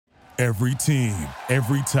Every team,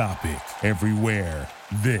 every topic, everywhere.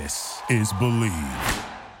 This is Believe.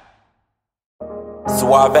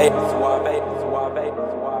 Suave.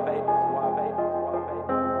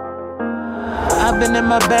 I've been in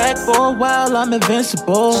my bag for a while, I'm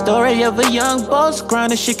invincible. Story of a young boss,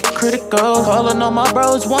 grinding shit get critical. Calling on my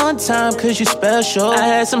bros one time, cause you special. I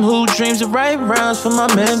had some hoop dreams of right rounds for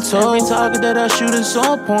my mental. Every target that I shoot is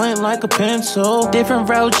on point like a pencil. Different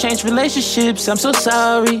route, change relationships, I'm so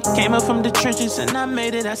sorry. Came up from the trenches and I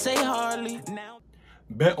made it, I say hardly. Now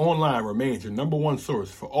BetOnline remains your number one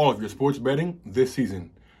source for all of your sports betting this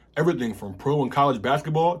season. Everything from pro and college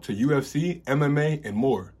basketball to UFC, MMA, and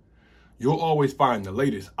more. You'll always find the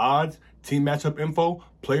latest odds, team matchup info,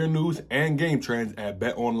 player news, and game trends at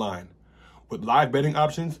BetOnline. With live betting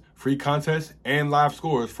options, free contests, and live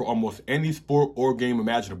scores for almost any sport or game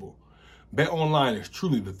imaginable. BetOnline is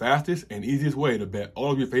truly the fastest and easiest way to bet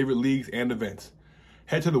all of your favorite leagues and events.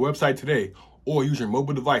 Head to the website today or use your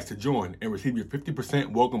mobile device to join and receive your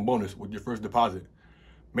 50% welcome bonus with your first deposit.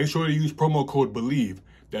 Make sure to use promo code BELIEVE,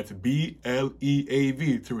 that's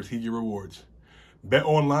BLEAV, to receive your rewards.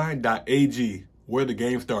 BetOnline.ag, where the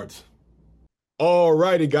game starts.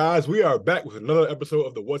 Alrighty, guys, we are back with another episode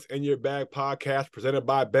of the What's in Your Bag podcast presented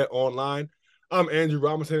by BetOnline. I'm Andrew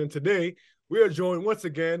Robinson, and today we are joined once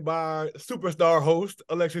again by superstar host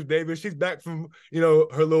Alexis Davis. She's back from,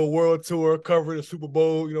 her little world tour covering the Super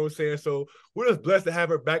Bowl, you know what I'm saying? So we're just blessed to have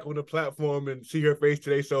her back on the platform and see her face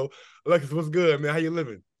today. So, Alexis, what's good, man? How you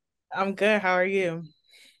living? I'm good. How are you?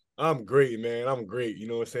 I'm great, man. I'm great. You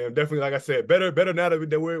know what I'm saying? Definitely, like I said, better now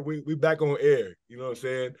that we back on air. You know what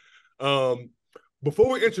I'm saying?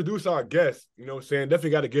 Before we introduce our guests, you know what I'm saying,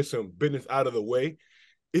 definitely got to get some business out of the way.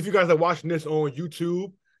 If you guys are watching this on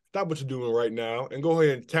YouTube, stop what you're doing right now and go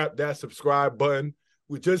ahead and tap that subscribe button.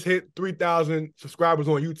 We just hit 3,000 subscribers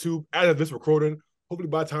on YouTube as of this recording. Hopefully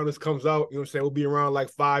by the time this comes out, you know what I'm saying, we'll be around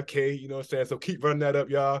like 5K, you know what I'm saying? So keep running that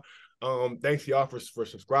up, y'all. Thanks to y'all for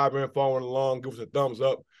subscribing, following along, give us a thumbs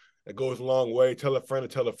up. That goes a long way. Tell a friend to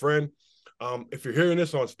tell a friend. If you're hearing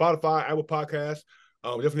this on Spotify, Apple Podcasts,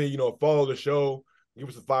 definitely, follow the show. Give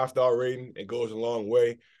us a 5-star rating. It goes a long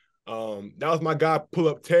way. That was my guy, Pull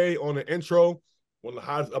Up Tay, on the intro. One of the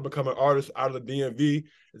hottest up-and-coming artists out of the DMV.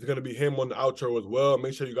 It's going to be him on the outro as well.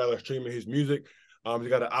 Make sure you guys are streaming his music. He's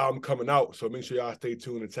got an album coming out, so make sure y'all stay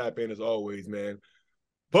tuned and tap in as always, man.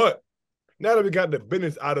 But now that we got the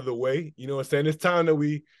business out of the way, you know what I'm saying, it's time that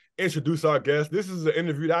we introduce our guest. This is an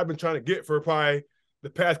interview that I've been trying to get for probably the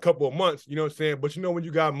past couple of months, you know what I'm saying? But when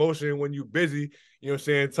you got motion, when you're busy, you know what I'm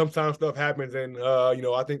saying, sometimes stuff happens, and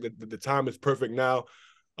I think that the time is perfect now.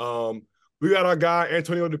 We got our guy,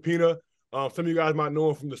 Antonio DePina. Some of you guys might know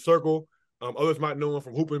him from The Circle. Others might know him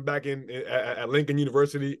from hooping back at Lincoln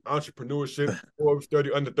University, entrepreneurship, Forbes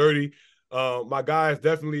 30 under 30. My guy is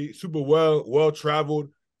definitely super well-traveled,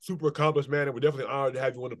 super accomplished, man, and we're definitely honored to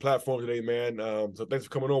have you on the platform today, man. So thanks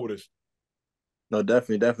for coming on with us. No,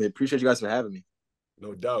 definitely. Appreciate you guys for having me.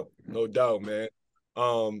 No doubt, man.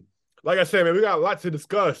 Like I said, man, we got a lot to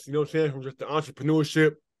discuss, you know what I'm saying, from just the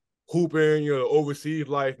entrepreneurship, hooping, the overseas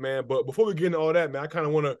life, man. But before we get into all that, man, I kind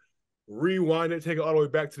of want to rewind it, take it all the way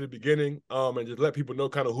back to the beginning, and just let people know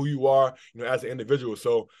kind of who you are, as an individual.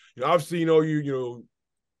 So, obviously, you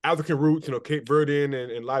African roots, Cape Verdean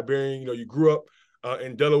and Liberian, you grew up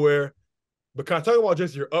in Delaware. But kind of talk about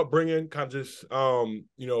just your upbringing, kind of just, them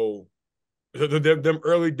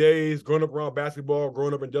early days, growing up around basketball,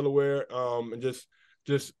 growing up in Delaware, and just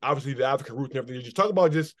obviously the African roots and everything. Just talk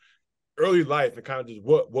about just early life and kind of just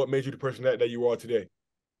what made you the person that you are today.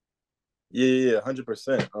 Yeah,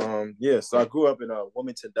 100%. So I grew up in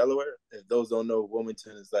Wilmington, Delaware. If those don't know,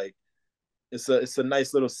 Wilmington is like it's a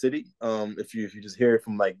nice little city. If you just hear it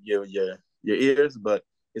from like your ears, but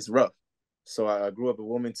it's rough. So I grew up in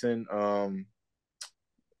Wilmington.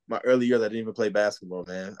 My early years, I didn't even play basketball,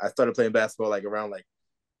 man. I started playing basketball like around like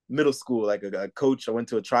middle school. Like a coach, I went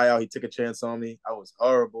to a tryout. He took a chance on me. I was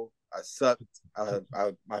horrible. I sucked.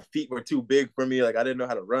 My feet were too big for me. Like I didn't know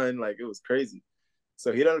how to run. Like it was crazy.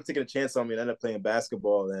 So he ended up taking a chance on me and ended up playing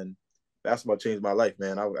basketball. And basketball changed my life,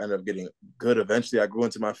 man. I ended up getting good eventually. I grew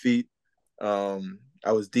into my feet. I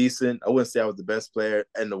was decent. I wouldn't say I was the best player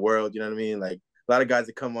in the world. You know what I mean? Like a lot of guys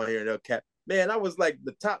that come on here and they'll cap, man, I was like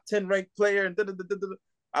the top 10 ranked player. And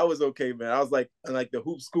I was okay, man. I was like, in like the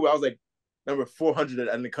hoop school, I was like number 400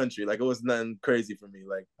 in the country. Like it was nothing crazy for me.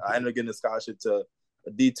 Like I ended up getting a scholarship to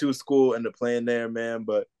a D2 school, ended up playing there, man.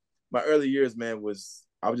 But my early years, man,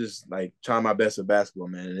 I was just like trying my best with basketball,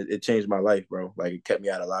 man. And it changed my life, bro. Like it kept me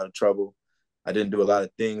out of a lot of trouble. I didn't do a lot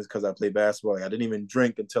of things because I played basketball. Like I didn't even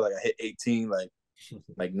drink until like I hit 18. Like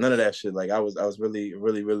none of that shit. Like I was really,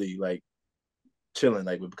 really, really like chilling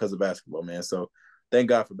like because of basketball, man. So thank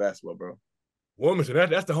God for basketball, bro. Wilmington,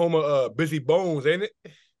 that's the home of Busy Bones, ain't it?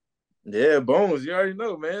 Yeah, Bones, you already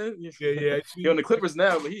know, man. Yeah. He on the Clippers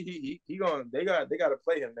now, but he going. They got to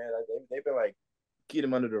play him, man. Like, they've been like keep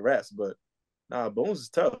him under the rest, but nah, Bones is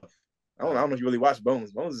tough. I don't know if you really watch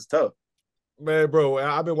Bones. Bones is tough. Man, bro,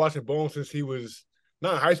 I've been watching Bones since he was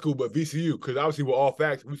not in high school, but VCU, because obviously we're all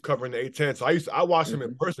facts. We was covering the A10. So I watched him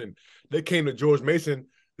in person. They came to George Mason.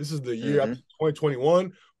 This is the year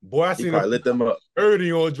 2021. Boy, I He seen probably him lit them up.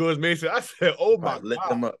 30 on George Mason. I said, oh my Lit God.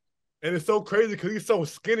 them up. And it's so crazy because he's so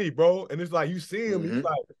skinny, bro. And it's like you see him, he's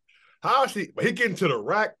like, how is he? But he getting to the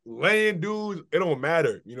rack, laying dudes. It don't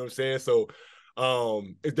matter. You know what I'm saying? So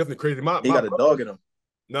it's definitely crazy. He got a dog in him.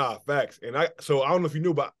 Nah, facts. And I don't know if you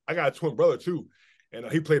knew, but I got a twin brother too. And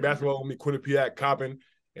he played basketball with me, Quinnipiac, Coppin,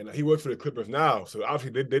 and he works for the Clippers now. So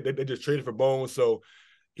obviously they just traded for Bones. So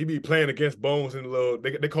he be playing against Bones in the little,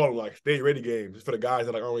 they call them like stay ready games. It's for the guys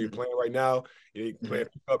that like aren't really playing right now. He playing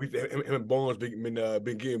up. Him and Bones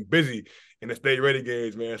been getting busy in the stay ready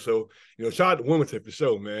games, man. So, shout out to Wilmington for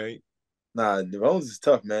sure, man. Nah, the Bones is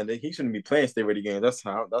tough, man. He shouldn't be playing stay ready games. That's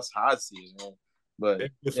how I see it, man. But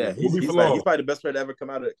yeah, he's probably the best player to ever come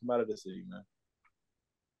out of the city, man.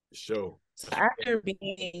 For sure. So after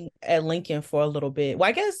being at Lincoln for a little bit, well,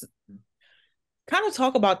 I guess kind of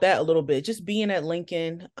talk about that a little bit. Just being at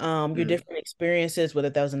Lincoln, your different experiences, whether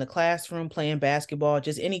that was in the classroom, playing basketball,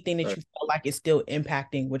 just anything that you felt like is still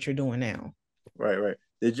impacting what you're doing now. Right.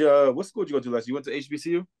 Did you what school did you go to last? You went to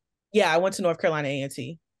HBCU? Yeah, I went to North Carolina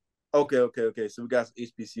A&T. Okay. So we got some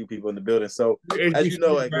HBCU people in the building. So HBCU, as you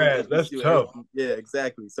know, like that's tough. Yeah,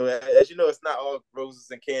 exactly. So as you know, it's not all roses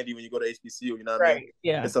and candy when you go to HBCU. You know what I mean?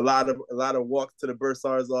 Yeah. It's a lot of walks to the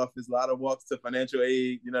bursar's office, a lot of walks to financial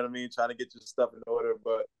aid. You know what I mean? Trying to get your stuff in order.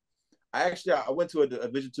 But I went to a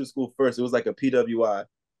Division II school first. It was like a PWI,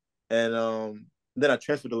 and then I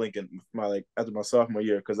transferred to Lincoln after my sophomore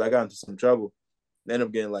year because I got into some trouble. I ended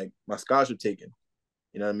up getting like my scholarship taken.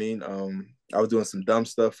 You know what I mean? I was doing some dumb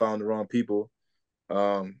stuff, found the wrong people.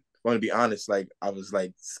 Want to be honest, like I was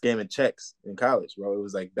like scamming checks in college, bro. It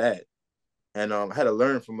was like bad. And I had to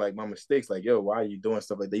learn from like my mistakes, like, yo, why are you doing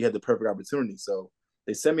stuff like that? You had the perfect opportunity. So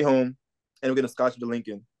they sent me home and we get a scholarship to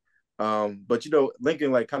Lincoln. But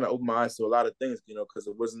Lincoln like kind of opened my eyes to a lot of things, because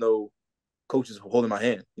there was no coaches holding my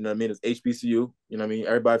hand. You know what I mean? It's HBCU, you know what I mean?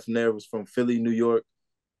 Everybody from there was from Philly, New York,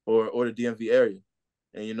 or the DMV area.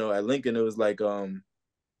 And at Lincoln, it was like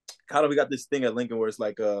kind of we got this thing at Lincoln where it's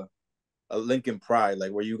like a Lincoln pride,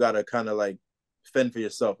 like where you gotta kind of like fend for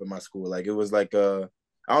yourself in my school. Like it was like I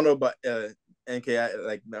don't know about NKI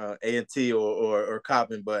like A&T or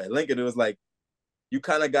Coppin, but at Lincoln it was like you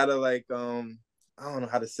kind of gotta like I don't know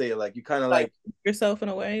how to say it, like you kind of like yourself in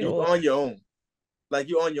a way, you're on your own. Like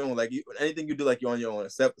you're on your own. Like anything you do, like you're on your own,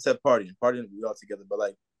 except partying. Partying we all together, but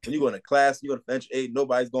like when you go into class, you go to financial aid,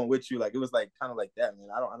 nobody's going with you. Like it was like kind of like that, man.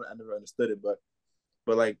 I never understood it, but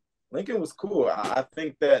like Lincoln was cool. I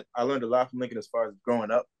think that I learned a lot from Lincoln as far as growing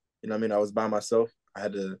up. You know what I mean? I was by myself. I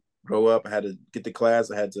had to grow up. I had to get to class.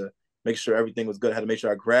 I had to make sure everything was good. I had to make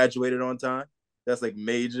sure I graduated on time. That's like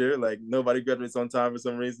major. Like nobody graduates on time for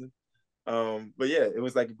some reason. But yeah, it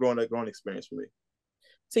was like a growing experience for me.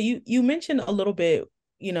 So you mentioned a little bit,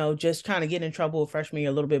 just kind of getting in trouble freshman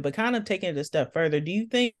year a little bit, but kind of taking it a step further. Do you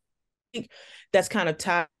think that's kind of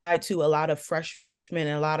tied to a lot of freshmen and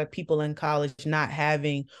a lot of people in college not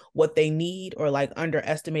having what they need, or like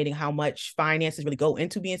underestimating how much finances really go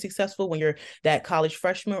into being successful when you're that college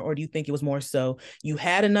freshman? Or do you think it was more so you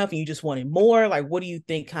had enough and you just wanted more? Like, what do you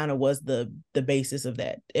think kind of was the basis of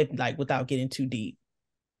that, if like without getting too deep?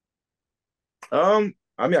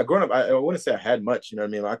 I mean, growing up, I wouldn't say I had much. You know what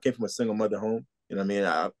I mean? I came from a single mother home. You know what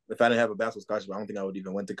I mean? If I didn't have a basketball scholarship, I don't think I would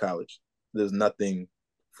even went to college. There's nothing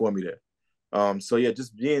for me there. So yeah,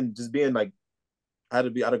 just being like, I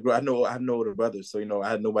had no older brothers, so I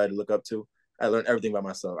had nobody to look up to. I learned everything by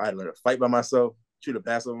myself. I had to learn to fight by myself, shoot a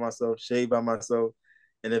basketball by myself, shave by myself.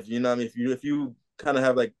 And if if you kind of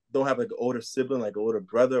have like don't have like an older sibling, like an older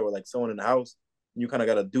brother or like someone in the house, you kind of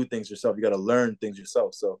got to do things yourself. You got to learn things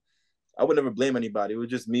yourself. So I would never blame anybody. It was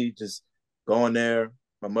just me just going there.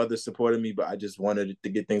 My mother supported me, but I just wanted to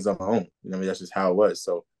get things on my own. You know what I mean? That's just how it was.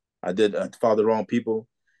 So I did follow the wrong people.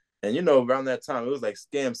 And, around that time, it was like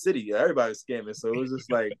scam city. Everybody was scamming. So it was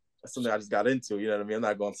just like something I just got into. You know what I mean? I'm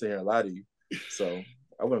not going to sit here and lie to you. So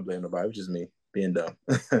I wouldn't blame nobody. It was just me being dumb.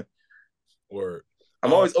 Word.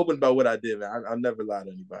 I'm always open about what I did, man. I never lie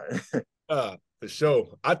to anybody. For sure.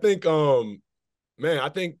 I think, man, I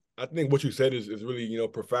think what you said is really,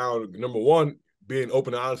 profound. Number one, being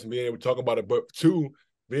open and honest and being able to talk about it. But two,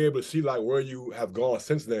 being able to see like where you have gone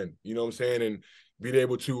since then. You know what I'm saying? And being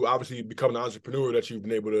able to obviously become an entrepreneur that you've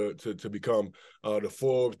been able to become, the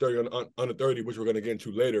Forbes 30 under 30, which we're going to get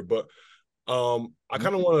into later. But I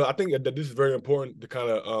kind of want to, I think that this is very important to kind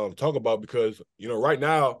of talk about because, right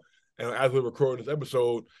now, and as we're recording this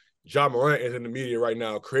episode, Ja Morant is in the media right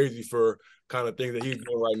now, crazy for kind of things that he's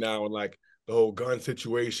doing right now, and like the whole gun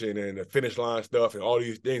situation and the finish line stuff and all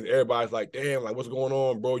these things. Everybody's like, damn, like what's going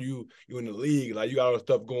on, bro? You in the league, like you got all this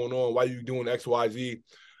stuff going on. Why you doing X, Y, Z?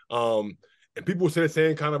 And people say the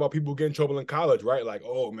same kind of about people getting in trouble in college, right? Like,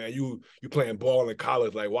 oh man, you playing ball in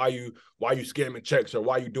college. Like, why you scamming checks, or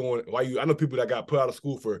I know people that got put out of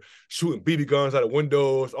school for shooting BB guns out of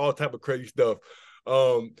windows, all type of crazy stuff.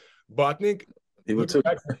 But I think people too.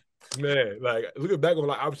 Man, like looking back on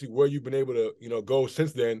like obviously where you've been able to, go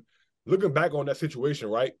since then, looking back on that situation,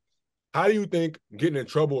 right? How do you think getting in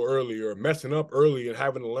trouble early or messing up early and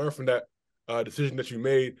having to learn from that decision that you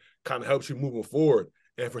made kind of helps you moving forward?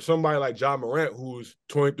 And for somebody like Ja Morant, who's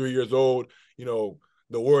 23 years old, the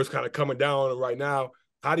word's kind of coming down on him right now.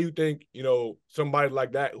 How do you think, somebody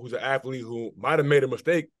like that who's an athlete who might have made a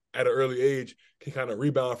mistake at an early age can kind of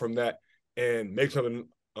rebound from that and make something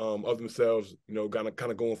of themselves, kind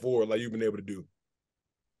of going forward like you've been able to do?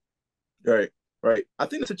 Right. I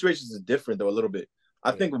think the situations is different though a little bit.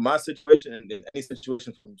 I think with my situation and any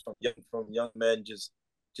situation from young men just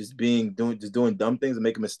doing dumb things and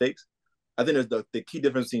making mistakes, I think there's the key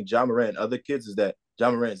difference between Ja Morant and other kids is that Ja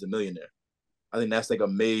Morant is a millionaire. I think that's like a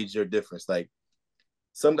major difference. Like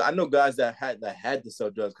I know guys that had to sell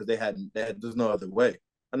drugs because there's no other way.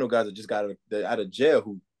 I know guys that just got out of jail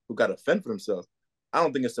who got to fend for themselves. I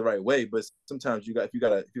don't think it's the right way, but sometimes if you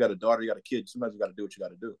got a daughter, you got a kid, sometimes you got to do what you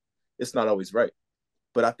got to do. It's not always right.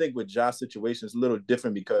 But I think with Ja's situation, it's a little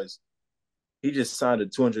different because he just signed a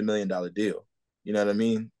 $200 million deal. You know what I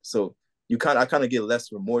mean? So I kind of get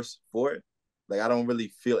less remorse for it. Like I don't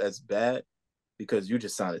really feel as bad because you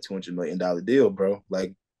just signed a $200 million deal, bro.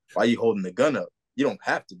 Like, why are you holding the gun up? You don't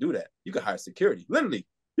have to do that. You can hire security. Literally,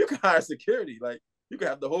 you can hire security. Like you can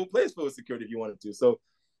have the whole place full of security if you wanted to. So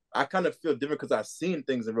I kind of feel different because I've seen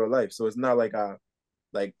things in real life. So it's not like I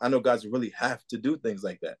know guys who really have to do things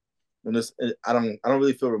like that. And I don't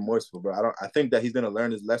really feel remorseful, bro. I think that he's gonna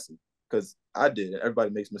learn his lesson because I did.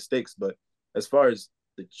 Everybody makes mistakes, but as far as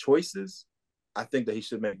the choices, I think that he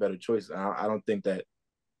should make better choices. I don't think that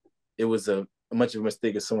it was a much of a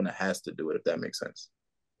mistake as someone that has to do it, if that makes sense.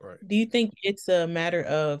 Right. Do you think it's a matter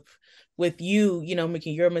of with you,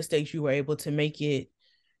 making your mistakes, you were able to make it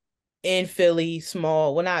in Philly,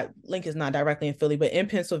 small, well, not Lincoln's not directly in Philly, but in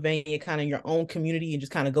Pennsylvania, kind of your own community and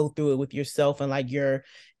just kind of go through it with yourself and like your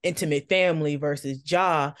intimate family versus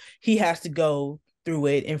Ja, he has to go through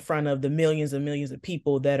it in front of the millions and millions of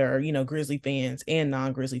people that are, Grizzly fans and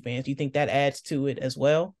non-Grizzly fans. Do you think that adds to it as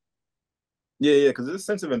well? Yeah, because there's a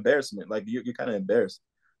sense of embarrassment. Like you're kind of embarrassed.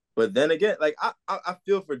 But then again, like I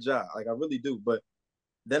feel for Ja, like I really do. But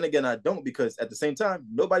then again, I don't because at the same time,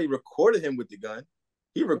 nobody recorded him with the gun.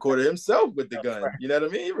 He recorded himself with the gun. You know what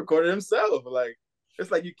I mean? He recorded himself. Like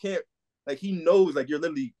it's like you can't. Like he knows. Like you're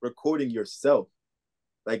literally recording yourself.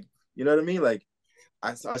 Like you know what I mean? Like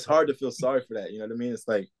it's hard to feel sorry for that. You know what I mean? It's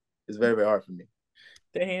like it's very very hard for me.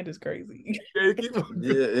 The hand is crazy. Yeah.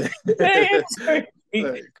 The hand is crazy.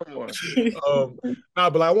 Like, come on.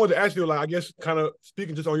 But I wanted to ask you, like, I guess, kind of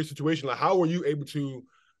speaking just on your situation, like, how were you able to,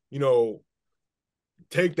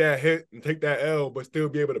 take that hit and take that L, but still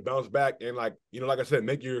be able to bounce back and, like, like I said,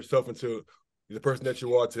 make yourself into the person that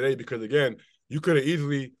you are today? Because again, you could have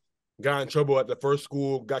easily got in trouble at the first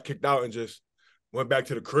school, got kicked out, and just went back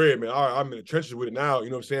to the crib. And all right, I'm in the trenches with it now. You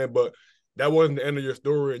know what I'm saying? But that wasn't the end of your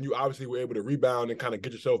story, and you obviously were able to rebound and kind of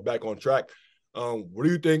get yourself back on track. What do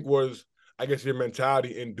you think was, I guess, your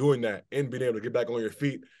mentality in doing that and being able to get back on your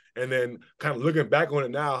feet? And then kind of looking back on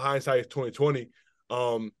it now, hindsight is 2020.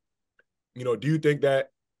 Do you think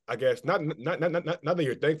that, I guess, not that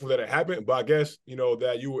you're thankful that it happened, but I guess,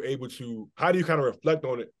 that you were able to, how do you kind of reflect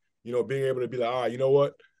on it, being able to be like, all right, you know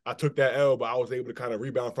what? I took that L, but I was able to kind of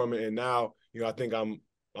rebound from it. And now, I think I'm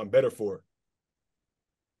better for it.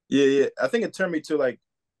 Yeah. I think it turned me to like,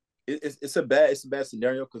 it's a bad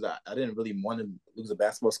scenario because I didn't really want to lose a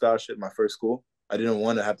basketball scholarship in my first school. I didn't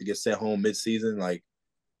want to have to get sent home mid-season. Like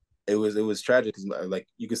it was tragic because like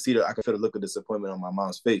you could see I could feel the look of disappointment on my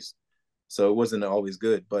mom's face. So it wasn't always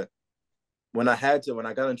good. But when I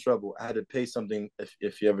got in trouble, I had to pay something.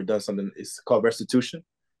 If you ever done something, it's called restitution.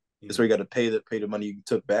 Mm-hmm. It's where you got to pay the money you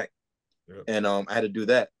took back. Yep. And I had to do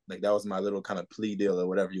that. Like that was my little kind of plea deal or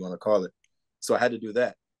whatever you want to call it. So I had to do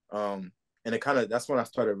that. And that's when I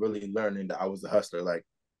started really learning that I was a hustler. Like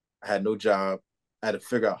I had no job. I had to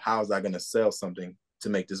figure out how was I going to sell something to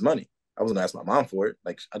make this money. I wasn't going to ask my mom for it.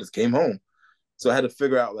 Like I just came home. So I had to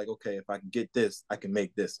figure out like, okay, if I can get this, I can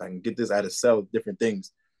make this. I can get this. I had to sell different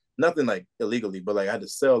things, nothing like illegally, but like I had to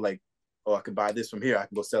sell like, oh, I could buy this from here. I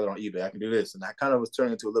can go sell it on eBay. I can do this, and I kind of was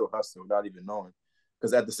turning into a little hustler without even knowing.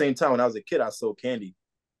 Because at the same time, when I was a kid, I sold candy,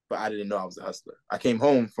 but I didn't know I was a hustler. I came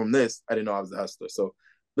home from this, I didn't know I was a hustler. So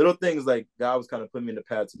little things like God was kind of putting me in the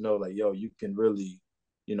path to know, like, yo, you can really,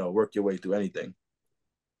 work your way through anything.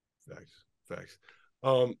 Facts.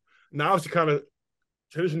 Now obviously kind of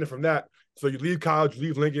transitioning from that. So you leave college, you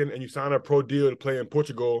leave Lincoln, and you sign a pro deal to play in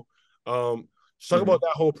Portugal. Talk about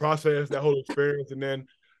that whole process, that whole experience, and then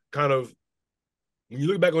kind of when you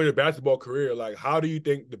look back on your basketball career, like how do you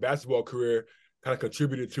think the basketball career kind of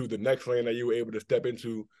contributed to the next lane that you were able to step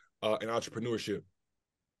into in entrepreneurship?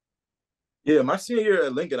 Yeah, my senior year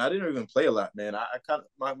at Lincoln, I didn't even play a lot, man. I kind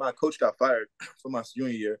of my coach got fired for my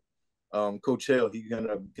junior year. Coach Hill, he ended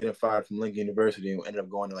up getting fired from Lincoln University and ended up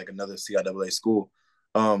going to like another CIAA school.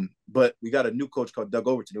 But we got a new coach called Doug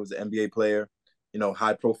Overton, who was an NBA player,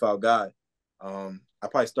 high profile guy. I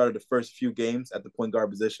probably started the first few games at the point guard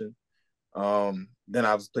position. Then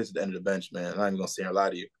I was placed at the end of the bench, man. I'm not even gonna say or lie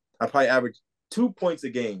to you. I probably averaged 2 points a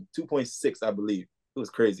game, 2.6, I believe. It was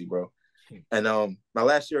crazy, bro. And my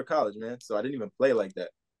last year of college, man, so I didn't even play like that.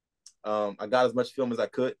 I got as much film as I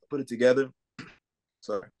could, put it together.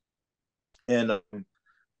 Sorry. And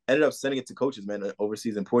ended up sending it to coaches, man,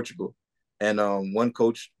 overseas in Portugal. And one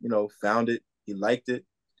coach, found it. He liked it.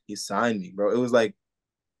 He signed me, bro. It was like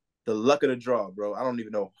the luck of the draw, bro. I don't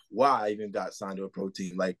even know why I even got signed to a pro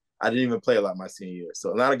team. Like, I didn't even play a lot my senior year.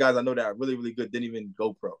 So a lot of guys I know that are really, really good didn't even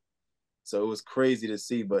go pro. So it was crazy to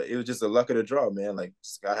see, but it was just a luck of the draw, man. Like,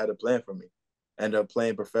 this guy had a plan for me. Ended up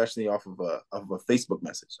playing professionally off of a Facebook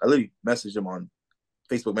message. I literally messaged him on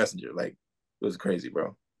Facebook Messenger. Like, it was crazy,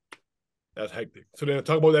 bro. That's hectic. So then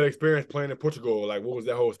talk about that experience playing in Portugal. Like, what was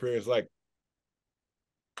that whole experience like?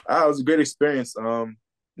 It was a great experience. I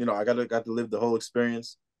got to live the whole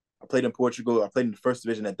experience. I played in Portugal. I played in the first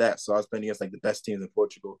division at that. So I was playing against like the best teams in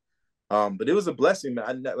Portugal. But it was a blessing,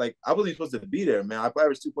 man. I wasn't supposed to be there, man. I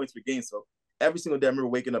averaged 2 points per game. So every single day I remember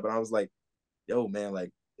waking up and I was like, yo, man,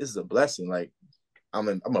 like, this is a blessing. Like, I'm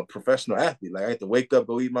a professional athlete. Like, I had to wake up,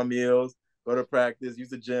 go eat my meals, go to practice, use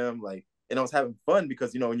the gym. Like, and I was having fun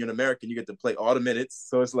because, when you're an American, you get to play all the minutes.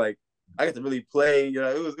 So it's like, I get to really play.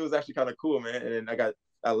 It was actually kind of cool, man. And then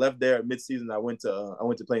I left there mid-season. I went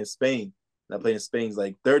to play in Spain. And I played in Spain's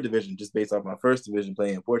like third division, just based off my first division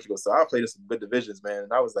playing in Portugal. So I played in some good divisions, man.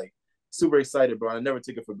 And I was like super excited, bro. I never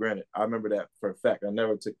took it for granted. I remember that for a fact. I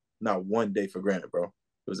never took not one day for granted, bro.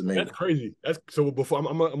 It was amazing. That's crazy. So before I'm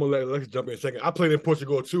gonna let Lex jump in a second. I played in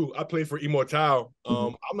Portugal too. I played for Immortal.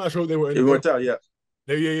 I'm not sure if they were in Immortal, yeah.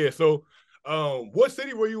 Yeah. So, what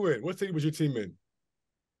city were you in? What city was your team in?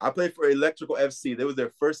 I played for Electrical FC. That was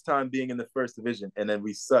their first time being in the first division, and then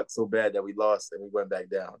we sucked so bad that we lost and we went back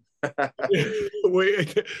down.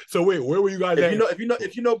 wait, where were you guys at?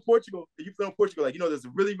 If you know Portugal, like there's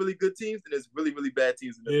really, really good teams and there's really, really bad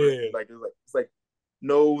teams in the first. It's like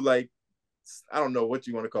no, like, I don't know what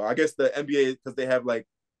you want to call it. I guess the NBA, because they have like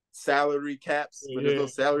salary caps, but there's no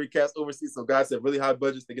salary caps overseas. So guys have really high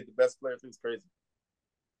budgets to get the best players. It was crazy.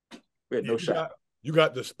 We had no shot. You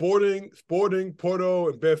got the Sporting, Porto,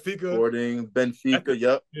 and Benfica.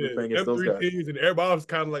 Yep. Yeah, we're playing against those guys. Teams, and everybody was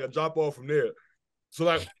kind of like a drop off from there. So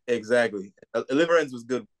like exactly, Deliverance was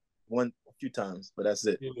good a few times, but that's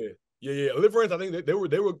it. Yeah. Deliverance, I think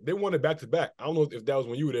they won it back to back. I don't know if that was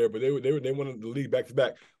when you were there, but they won the league back to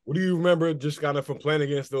back. What do you remember just kind of from playing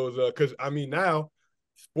against those? Because I mean now,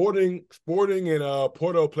 Sporting and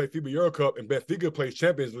Porto play FIBA Euro Cup, and Benfica plays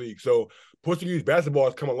Champions League. So Portuguese basketball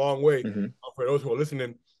has come a long way. For those who are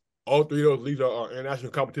listening, all three of those leagues are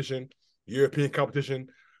international competition, European competition.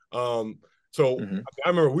 I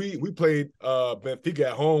remember we played Benfica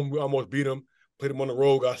at home. We almost beat them. Played them on the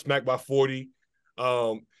road. Got smacked by 40.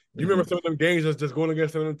 You remember some of them games just going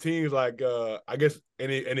against some of them teams? Like I guess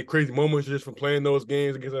any crazy moments just from playing those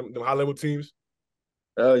games against them high level teams?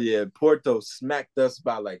 Oh yeah, Porto smacked us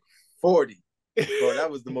by like 40. Bro,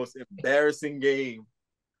 that was the most embarrassing game,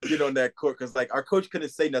 on that court, because like our coach couldn't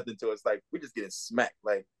say nothing to us. Like, we're just getting smacked.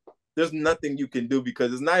 Like, there's nothing you can do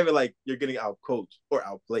because it's not even like you're getting out-coached or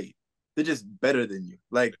outplayed. They're just better than you.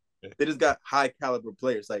 Like, they just got high caliber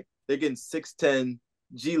players. Like, they're getting 6'10"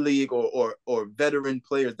 G League or veteran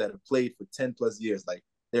players that have played for 10 plus years. Like,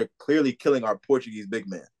 they're clearly killing our Portuguese big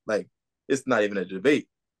man. Like, it's not even a debate.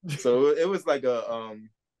 So it was like I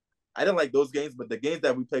didn't like those games, but the games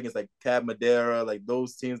that we played against, like Cab Madeira, like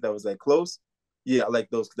those teams that was like close, yeah, I like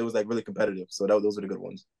those because they was like really competitive. So those were the good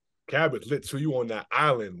ones. Cab is lit. So you on that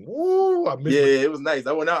island? Woo! It was nice.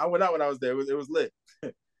 I went out when I was there. It was lit.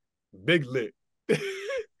 Big lit.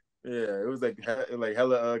 Yeah, it was like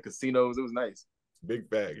hella casinos. It was nice. Big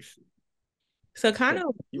bags. So kind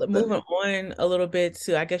of You moving better. on a little bit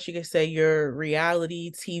to, I guess you could say, your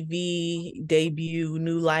reality TV debut,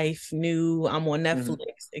 new life, new I'm on Mm-hmm.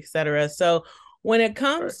 Netflix, etc. So when it Right.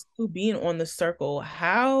 comes to being on the circle,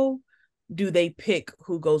 how do they pick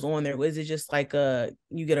who goes on there? Was it just like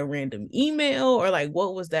you get a random email, or like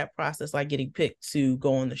what was that process like getting picked to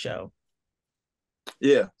go on the show?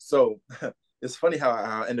 Yeah. So it's funny how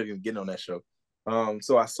I ended up even getting on that show.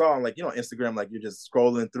 So I saw on Instagram, like you're just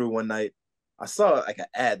scrolling through one night. I saw like an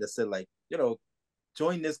ad that said like,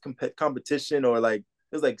 join this competition or like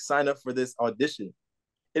it was like sign up for this audition.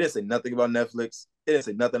 It didn't say nothing about Netflix. It didn't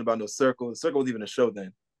say nothing about no Circle. The Circle was even a show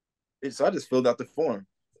then. So I just filled out the form.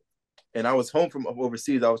 And I was home from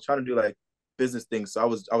overseas. I was trying to do like business things. So I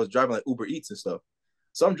was driving like Uber Eats and stuff.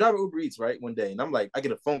 So I'm driving Uber Eats, right, one day, and I'm like, I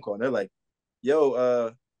get a phone call, and they're like,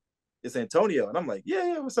 "Yo, it's Antonio," and I'm like,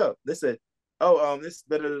 "Yeah, what's up?" They said, "Oh, this is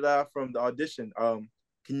da da da from the audition.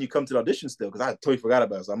 Can you come to the audition still? Because I totally forgot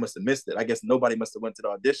about it, so I must have missed it. I guess nobody must have went to the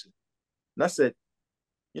audition." And I said,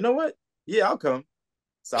 "You know what? Yeah, I'll come."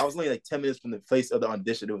 So I was only like 10 minutes from the place of the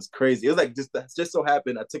audition. It was crazy. It was like just so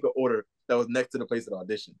happened I took an order that was next to the place of the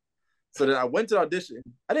audition. So then I went to the audition.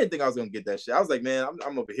 I didn't think I was gonna get that shit. I was like, man,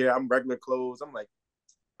 I'm over here. I'm regular clothes. I'm like,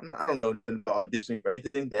 I don't know the audition or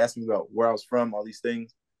anything. They asked me about where I was from, all these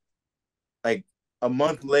things. Like a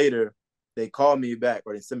month later, they called me back,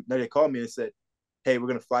 or they called me and said, "Hey, we're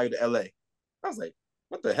gonna fly you to LA." I was like,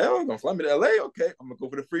 "What the hell? You're gonna fly me to LA? Okay, I'm gonna go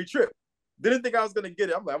for the free trip." Didn't think I was gonna get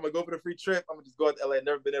it. I'm like, I'm gonna go for the free trip. I'm gonna just go out to LA.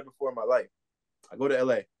 Never been there before in my life. I go to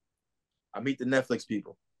LA. I meet the Netflix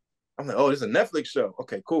people. I'm like, oh, this is a Netflix show.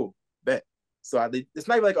 Okay, cool, bet. So it's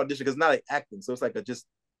not even like audition because it's not like acting. So it's like just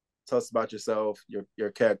tell us about yourself, your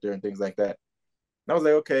character, and things like that. And I was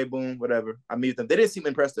like, okay, boom, whatever. I meet them. They didn't seem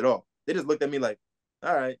impressed at all. They just looked at me like,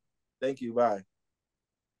 all right, thank you, bye.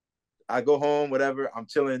 I go home, whatever. I'm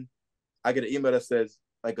chilling. I get an email that says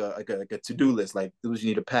like a to-do list, like things you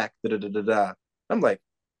need to pack. Da da da da da. I'm like,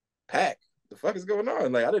 pack? The fuck is going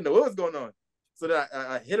on? Like I didn't know what was going on. So then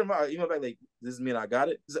I hit him out, email back like, this is me and I got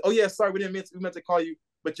it. He said, oh yeah, sorry, we meant to call you,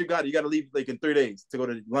 but you got it. You got to leave like in 3 days to go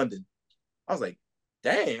to London. I was like,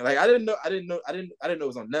 dang, like I didn't know it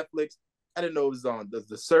was on Netflix. I didn't know it was on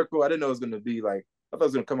the Circle. I didn't know it was gonna be like I thought it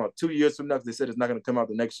was gonna come out 2 years from now. They said it's not gonna come out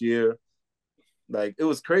the next year. Like it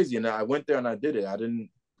was crazy, and I went there and I did it.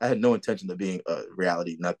 I had no intention of being a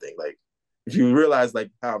reality, nothing. Like if you realize like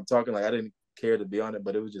how I'm talking, like I didn't care to be on it,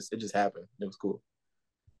 but it just happened. It was cool.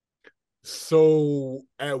 So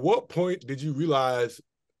at what point did you realize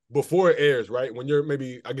before it airs, right? When you're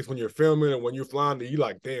maybe, I guess when you're filming and when you're flying, you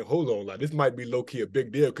like, damn, hold on, like this might be low key a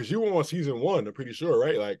big deal because you were on season one, I'm pretty sure,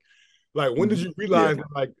 right? Like when did you Yeah. realize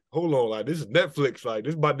that, like, hold on, like this is Netflix, like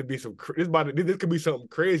this about to be this could be something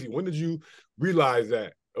crazy. When did you realize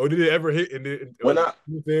that, or did it ever hit? And it, When I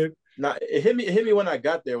you said, Nah, it hit me when I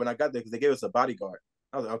got there. When I got there, because they gave us a bodyguard.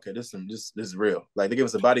 I was like, okay, this is real. Like they gave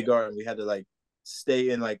us a bodyguard, and we had to like stay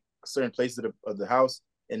in like certain places of the house.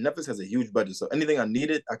 And Netflix has a huge budget, so anything I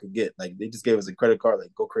needed, I could get. Like they just gave us a credit card,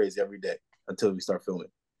 like go crazy every day until we start filming.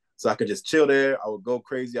 So I could just chill there. I would go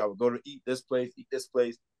crazy. I would go to eat this place, eat this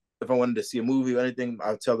place. If I wanted to see a movie or anything,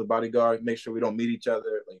 I would tell the bodyguard, make sure we don't meet each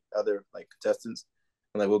other, like other like contestants,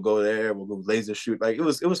 and like we'll go there, we'll go laser shoot. Like it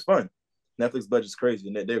was fun. Netflix budget's crazy,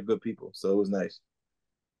 and they're good people, so it was nice.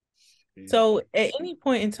 So at any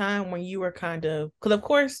point in time when you were kind of, because of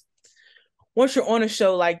course, once you're on a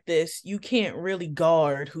show like this, you can't really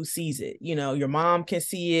guard who sees it. You know, your mom can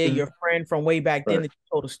see it, Mhm. your friend from way back then Right. that you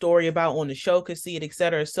told a story about on the show could see it,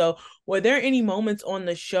 etc. So were there any moments on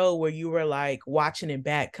the show where you were like watching it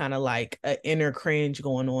back, kind of like an inner cringe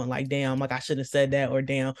going on, like, damn, like I should have said that, or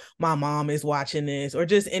damn, my mom is watching this, or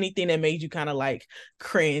just anything that made you kind of like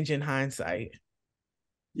cringe in hindsight?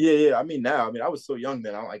 Yeah. I was so young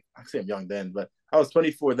then. I say I'm young then, but I was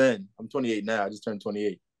 24 then. I'm 28 now. I just turned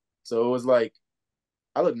 28. So it was like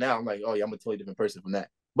I look now. I'm like, oh yeah, I'm a totally different person from that.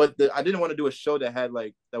 But I didn't want to do a show that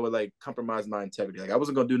would like compromise my integrity. Like I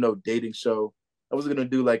wasn't gonna do no dating show. I wasn't gonna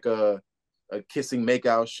do like a kissing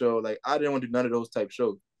makeout show. Like I didn't want to do none of those type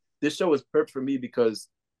shows. This show was perfect for me because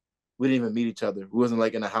we didn't even meet each other. We wasn't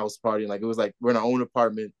like in a house party. Like it was like we're in our own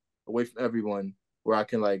apartment, away from everyone, where I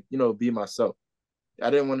can like be myself. I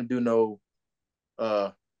didn't want to do no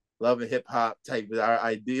uh love and hip hop type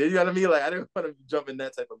idea. You know what I mean? Like I didn't want to jump in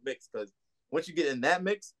that type of mix because once you get in that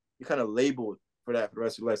mix, you're kind of labeled for that for the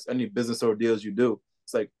rest of your life. So any business or deals you do,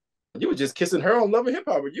 it's like you were just kissing her on love and hip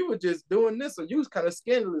hop, or you were just doing this, or you was kind of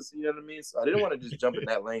scandalous. You know what I mean? So I didn't want to just jump in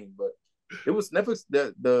that lane, but it was Netflix.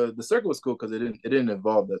 The circle was cool because it didn't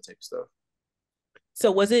involve that type of stuff.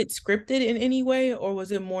 So was it scripted in any way, or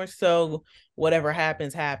was it more so whatever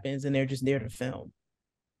happens, happens, and they're just there to film?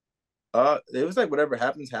 It was like whatever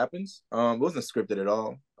happens, happens. It wasn't scripted at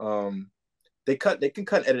all. They can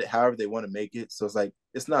cut and edit however they want to make it. So it's like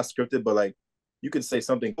it's not scripted, but like you can say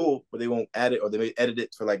something cool, but they won't add it, or they may edit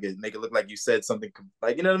it for like make it look like you said something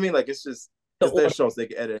like you know what I mean? Like The it's their show, so they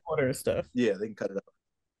can edit. order stuff. Yeah, they can cut it up.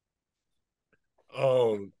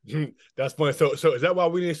 That's funny. So is that why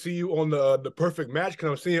we didn't see you on the Perfect Match? Because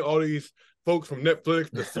I'm seeing all these folks from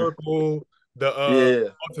Netflix, The Circle, the Yeah.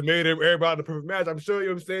 Ultimatum, everybody on the Perfect Match. I'm sure you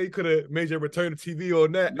know what I'm saying. You could have made your return to TV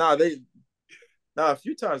on that. A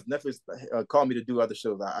few times Netflix called me to do other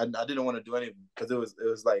shows. I didn't want to do any of them because it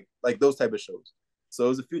was like those type of shows. So it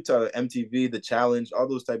was a few times MTV, The Challenge, all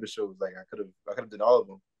those type of shows. Like I could have did all of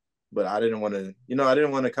them, but I didn't want to. I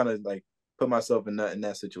didn't want to kind of like put myself in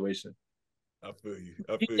that situation. I feel you.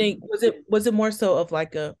 You think was it more so of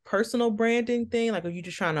like a personal branding thing? Like, are you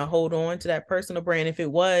just trying to hold on to that personal brand? If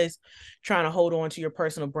it was trying to hold on to your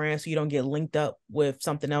personal brand so you don't get linked up with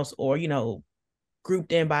something else, or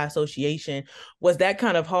grouped in by association, was that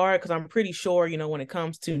kind of hard? Because I'm pretty sure when it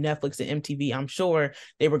comes to Netflix and MTV, I'm sure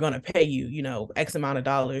they were going to pay you X amount of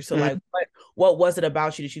dollars. So like what was it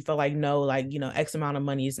about you that you felt like no, like X amount of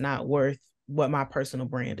money is not worth what my personal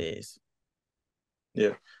brand is?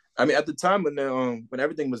 Yeah, I mean, at the time when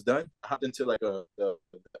everything was done, I hopped into like the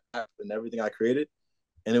app and everything I created,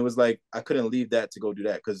 and it was like I couldn't leave that to go do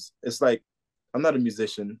that because it's like I'm not a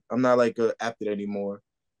musician, I'm not like an athlete anymore,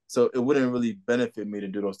 so it wouldn't really benefit me to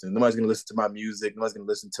do those things. Nobody's gonna listen to my music, nobody's gonna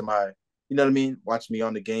listen to my, you know what I mean, watch me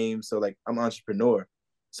on the game. So like I'm an entrepreneur,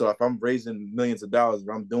 so if I'm raising millions of dollars,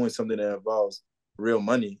 or I'm doing something that involves real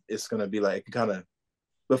money, it's gonna be like kind of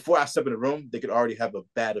before I step in the room, they could already have a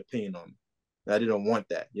bad opinion on me. And I didn't want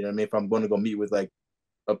that. You know what I mean? If I'm going to go meet with like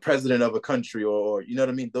a president of a country or you know what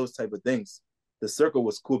I mean? Those type of things. The circle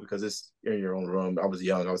was cool because it's in your own room. I was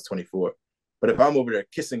young. I was 24. But if I'm over there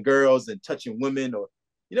kissing girls and touching women, or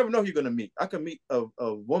you never know who you're going to meet. I could meet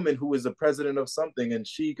a woman who is a president of something and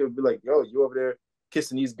she could be like, yo, you over there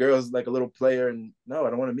kissing these girls like a little player. And no,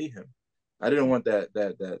 I don't want to meet him. I didn't want that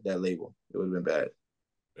label. It would have been bad.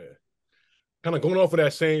 Yeah. Kind of going off of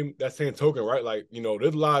that same token, right? Like,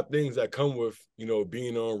 there's a lot of things that come with,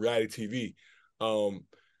 being on reality TV.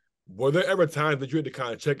 Were there ever times that you had to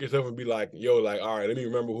kind of check yourself and be like, yo, like, all right, let me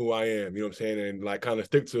remember who I am, you know what I'm saying? And like kind of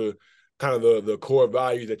stick to kind of the core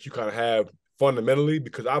values that you kind of have fundamentally,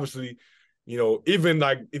 because obviously, even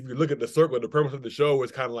like if you look at The Circle, the premise of the show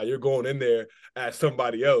is kind of like you're going in there as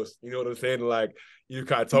somebody else, you know what I'm saying? Like you're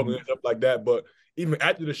kind of talking and stuff like that. But even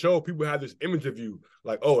after the show, people have this image of you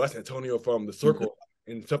like, oh, that's Antonio from The Circle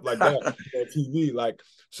and stuff like that on TV. Like,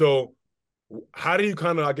 so how do you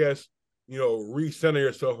kind of, I guess, recenter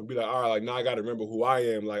yourself and be like, all right, like now I got to remember who I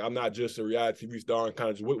am. Like I'm not just a reality TV star. And kind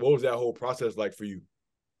of, what was that whole process like for you?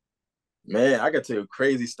 Man, I got to tell you a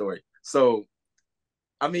crazy story. So,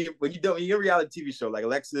 I mean, when you're a reality TV show, like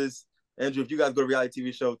Alexis, Andrew, if you guys go to a reality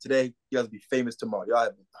TV show today, you guys will be famous tomorrow. Y'all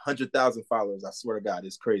have 100,000 followers. I swear to God,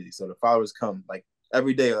 it's crazy. So the followers come like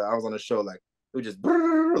every day. I was on a show, like it was just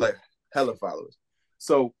like hella followers.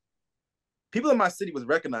 So people in my city was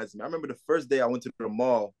recognizing me. I remember the first day I went to the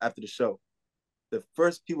mall after the show. The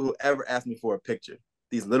first people who ever asked me for a picture,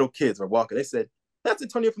 these little kids were walking. They said, "That's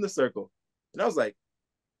Antonio from The Circle," and I was like,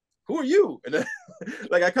 "Who are you?" And then,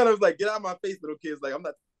 like I kind of was like, "Get out of my face, little kids!" Like I'm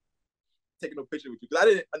not taking no picture with you because I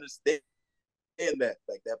didn't understand that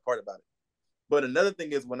part about it. But another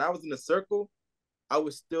thing is when I was in The Circle, I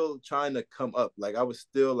was still trying to come up. Like I was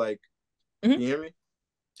still like, Can you hear me?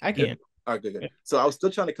 I can. All right, good. So I was still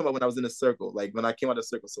trying to come up when I was in The Circle. Like when I came out of The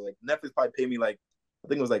Circle, so like Netflix probably paid me like I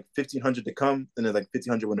think it was like $1,500 to come, and then like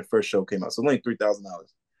 $1,500 when the first show came out. So only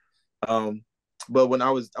 $3,000. But when I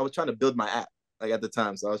was trying to build my app, like at the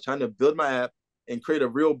time, so I was trying to build my app and create a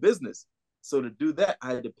real business. So to do that,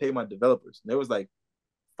 I had to pay my developers. And there was like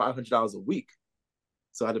 $500 a week.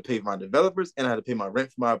 So I had to pay my developers and I had to pay my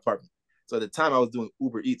rent for my apartment. So at the time I was doing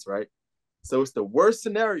Uber Eats, right? So it's the worst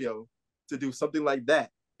scenario to do something like that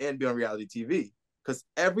and be on reality TV. Because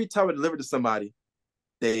every time I delivered to somebody,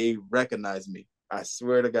 they recognized me. I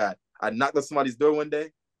swear to God. I knocked on somebody's door one day.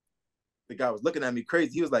 The guy was looking at me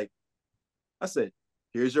crazy. He was like, I said,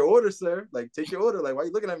 "Here's your order, sir. Like, take your order. Like, why are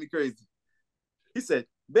you looking at me crazy?" He said,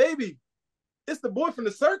 "Baby, it's the boy from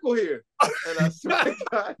The Circle here." And I swear to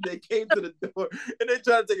God, they came to the door and they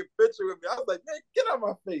tried to take a picture with me. I was like, "Man, get out of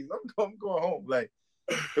my face. I'm going home." Like,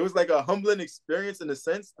 it was like a humbling experience in a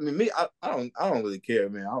sense. I mean, me, I don't really care,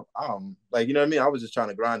 man. I don't like, you know what I mean? I was just trying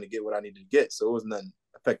to grind to get what I needed to get. So it was nothing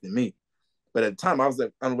affecting me. But at the time I was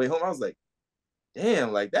like, on the way home, I was like,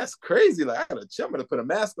 damn, like that's crazy. Like I gotta chill. I'm gonna put a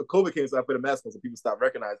mask on. COVID came, so I put a mask on so people stop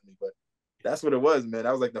recognizing me. But that's what it was, man.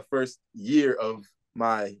 That was like the first year of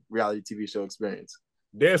my reality TV show experience.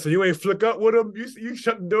 Damn, so you ain't flick up with him? You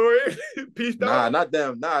shut the door in? Peaced Nah, out? not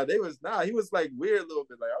them. Nah, he was like weird a little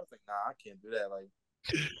bit. Like I was like, nah, I can't do that. Like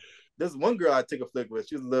there's one girl I took a flick with.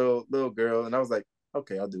 She was a little girl, and I was like,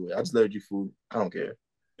 okay, I'll do it. I just let you food. I don't care.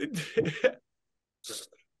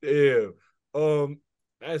 Yeah. Um,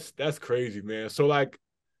 that's crazy, man. So like,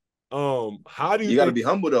 how do you You got to think be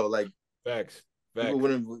humble though. Like facts, people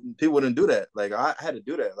facts, wouldn't do that. Like I had to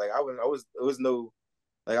do that. Like I was it was no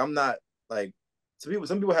like I'm not like some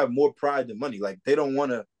people have more pride than money. Like they don't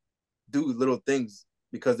want to do little things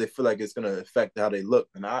because they feel like it's gonna affect how they look.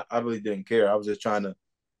 And I really didn't care. I was just trying to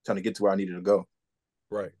get to where I needed to go.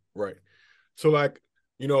 right, right. So like,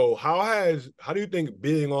 how do you think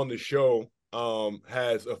being on the show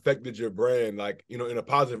has affected your brand, like, in a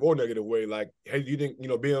positive or negative way? Like, hey, do you think,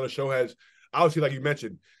 being on the show has obviously, like you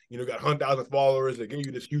mentioned, got 100,000 followers, they're giving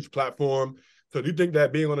you this huge platform. So do you think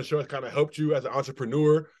that being on the show has kind of helped you as an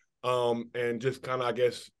entrepreneur? And just kind of, I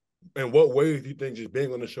guess, in what ways do you think just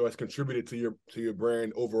being on the show has contributed to your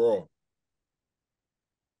brand overall?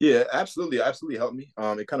 Yeah, absolutely, absolutely helped me.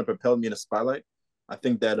 It kind of propelled me in the spotlight. I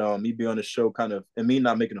think that me being on the show kind of and me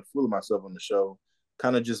not making a fool of myself on the show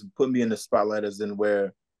kind of just put me in the spotlight as in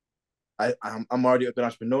where I'm already an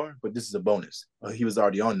entrepreneur, but this is a bonus. He was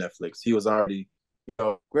already on Netflix. He was already,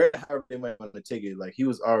 great however they might want to take it. Like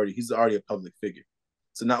he's already a public figure.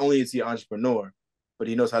 So not only is he an entrepreneur, but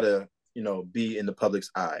he knows how to, be in the public's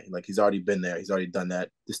eye. Like he's already been there. He's already done that.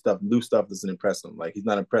 This stuff, new stuff doesn't impress him. Like he's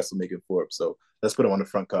not impressed with making Forbes. So let's put him on the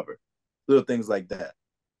front cover. Little things like that.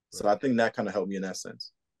 So I think that kind of helped me in that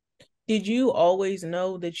sense. Did you always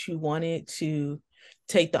know that you wanted to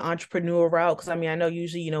take the entrepreneur route? Because I mean, I know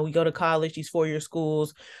usually, we go to college, these 4-year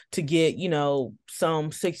schools to get, some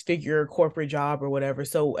 6-figure corporate job or whatever.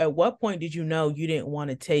 So at what point did you know you didn't want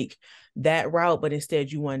to take that route, but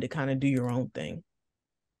instead you wanted to kind of do your own thing?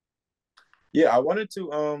 Yeah, I wanted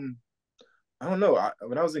to I don't know.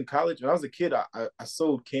 When I was in college, when I was a kid, I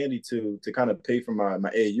sold candy to kind of pay for my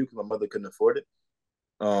AAU because my mother couldn't afford it.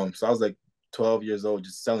 So I was like 12 years old,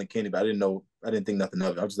 just selling candy, but I didn't think nothing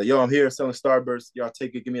of it. I was just like, yo, I'm here selling Starburst. Y'all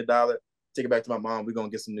take it, give me $1, take it back to my mom. We're gonna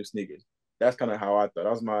get some new sneakers. That's kind of how I thought.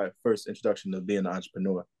 That was my first introduction to being an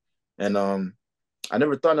entrepreneur. And I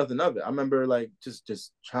never thought nothing of it. I remember like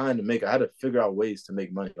just trying to make I had to figure out ways to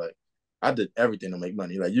make money. Like I did everything to make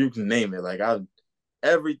money. Like you can name it. Like I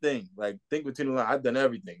everything. Like think between the lines, I've done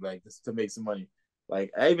everything like just to make some money.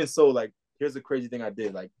 Like I even sold like here's a crazy thing I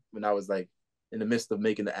did, like when I was like in the midst of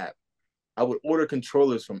making the app. I would order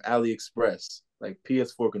controllers from AliExpress, like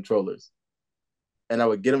PS4 controllers, and I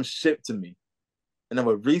would get them shipped to me, and I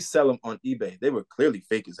would resell them on eBay. They were clearly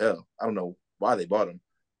fake as hell. I don't know why they bought them,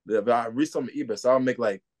 but I resell them on eBay, so I'll make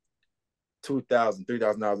like $2,000,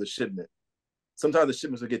 $3,000 a shipment. Sometimes the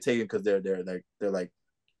shipments would get taken because they're like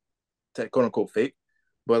quote unquote fake.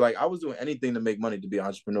 But like I was doing anything to make money to be an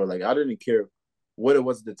entrepreneur. Like I didn't care what it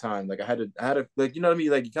was at the time. Like I had to like you know what I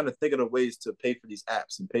mean. Like you kind of think of the ways to pay for these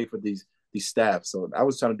apps and pay for these staff. So I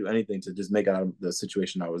was trying to do anything to just make out of the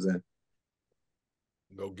situation I was in.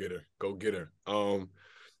 Go get her. Go get her.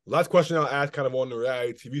 Last question I'll ask kind of on the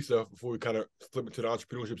reality TV stuff before we kind of flip into the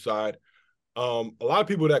entrepreneurship side. A lot of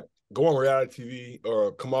people that go on reality TV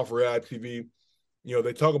or come off reality TV,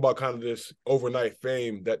 they talk about kind of this overnight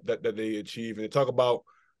fame that they achieve. And they talk about,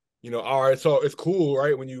 all right, so it's cool,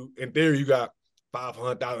 right? When in theory, you got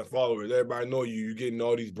 500,000 followers, everybody know you, you're getting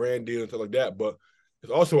all these brand deals and stuff like that. But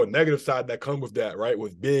there's also a negative side that comes with that, right?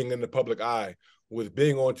 With being in the public eye, with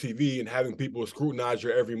being on TV and having people scrutinize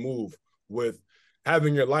your every move, with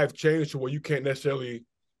having your life change to where you can't necessarily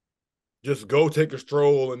just go take a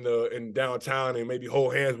stroll in downtown and maybe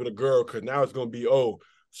hold hands with a girl because now it's gonna be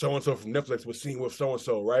so and so from Netflix was seen with so and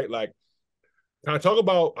so, right? Like, kind of talk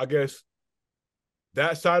about, I guess,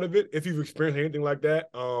 that side of it if you've experienced anything like that.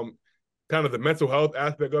 Kind of the mental health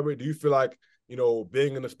aspect of it. Do you feel like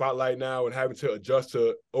being in the spotlight now and having to adjust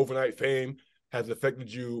to overnight fame has affected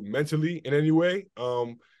you mentally in any way?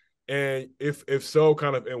 And if so,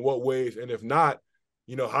 kind of in what ways? And if not,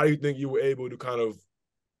 how do you think you were able to kind of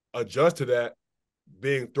adjust to that,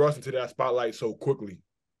 being thrust into that spotlight so quickly?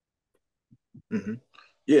 Mm-hmm.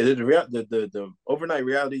 Yeah, the overnight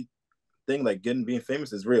reality thing, like being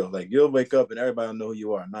famous, is real. Like you'll wake up and everybody will know who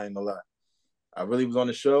you are. I'm not even gonna lie. I really was on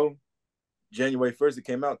the show. January 1st, it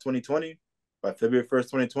came out, 2020. By February 1st,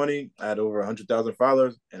 2020, I had over 100,000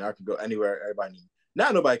 followers, and I could go anywhere. Everybody knew me.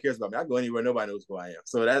 Now nobody cares about me. I go anywhere, nobody knows who I am.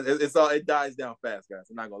 So it's all, it dies down fast, guys.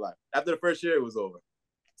 I'm not gonna lie. After the first year, it was over.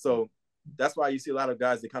 So that's why you see a lot of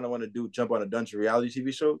guys that kind of want to jump on a bunch of reality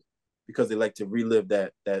TV shows because they like to relive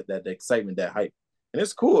that excitement, that hype, and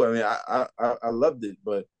it's cool. I mean, I loved it,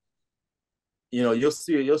 but you know, you'll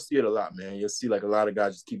see it a lot, man. You'll see like a lot of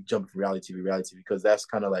guys just keep jumping from reality TV because that's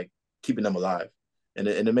kind of like keeping them alive, and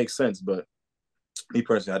it makes sense. But me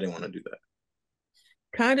personally, I didn't want to do that.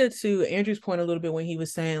 Kind of to Andrew's point a little bit when he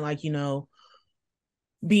was saying like, you know,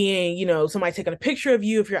 being, you know, somebody taking a picture of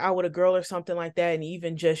you if you're out with a girl or something like that, and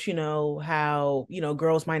even just, you know, how, you know,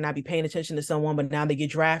 girls might not be paying attention to someone, but now they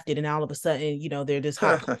get drafted and all of a sudden, you know, they're this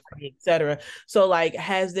hot, etc. So like,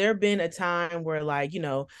 has there been a time where like, you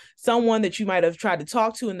know, someone that you might have tried to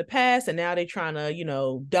talk to in the past and now they're trying to, you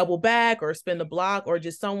know, double back or spin the block, or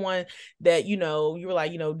just someone that, you know, you were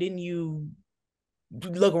like, you know, didn't you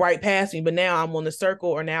look right past me, but now I'm on the circle,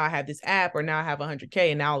 or now I have this app, or now I have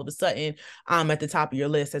 100K, and now all of a sudden I'm at the top of your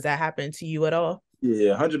list? Has that happened to you at all?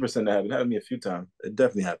 Yeah, 100% that happened. It happened to me a few times. It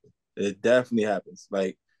definitely happened. It definitely happens.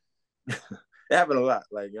 Like it happened a lot.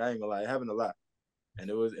 Like I ain't gonna lie, it happened a lot, and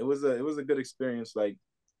it was a good experience. Like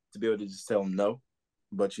to be able to just tell them no,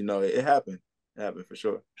 but you know it happened. It happened for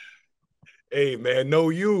sure. Hey man, no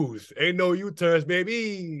use. Ain't no U-turns,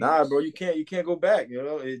 baby. Nah, bro, you can't go back. You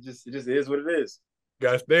know, it just is what it is.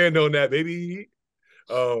 Gotta stand on that, baby.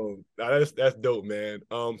 That's dope, man.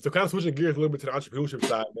 So kind of switching gears a little bit to the entrepreneurship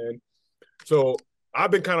side, man. So I've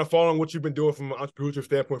been kind of following what you've been doing from an entrepreneurship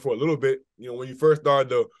standpoint for a little bit. You know, when you first started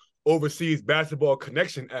the Overseas Basketball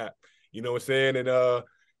Connection app, you know what I'm saying? And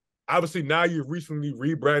obviously now you've recently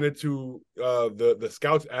rebranded to the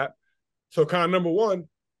Scouts app. So kind of number one,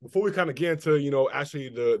 before we kind of get into, you know, actually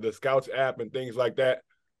the Scouts app and things like that,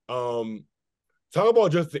 talk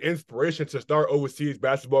about just the inspiration to start Overseas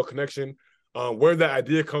Basketball Connection, where that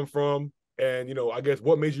idea come from, and, you know, I guess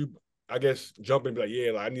what made you, I guess, jump and be like,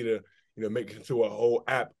 yeah, like I need to, you know, make it into a whole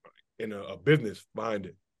app and a business behind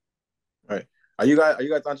it. All right. Are you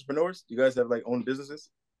guys entrepreneurs? Do you guys have like own businesses?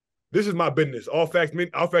 This is my business. All Facts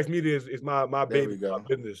Media is my baby, my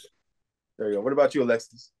business. There you go. What about you,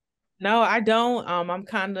 Alexis? No, I don't. I'm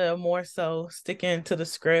kind of more so sticking to the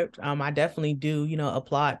script. I definitely do, you know,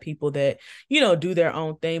 applaud people that, you know, do their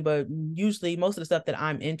own thing, but usually most of the stuff that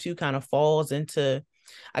I'm into kind of falls into,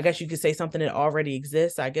 I guess you could say, something that already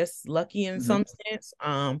exists. I guess lucky in some sense.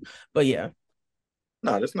 But yeah.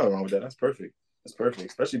 No, there's nothing wrong with that. That's perfect. That's perfect,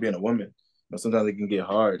 especially being a woman. You know, sometimes it can get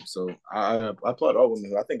hard. So I applaud all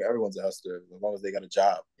women. I think everyone's a hustler as long as they got a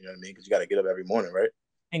job. You know what I mean? Because you got to get up every morning, right?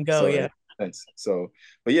 And go, yeah. So,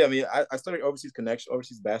 but yeah, I mean, I started Overseas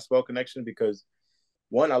Basketball Connection because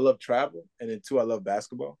one, I love travel, and then two, I love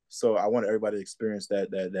basketball. So I want everybody to experience that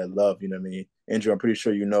love. You know what I mean? Andrew, I'm pretty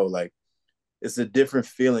sure you know, like it's a different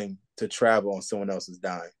feeling to travel on someone else's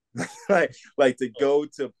dime. like to go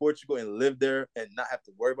to Portugal and live there and not have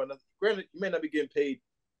to worry about nothing. Granted, you may not be getting paid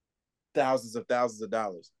thousands of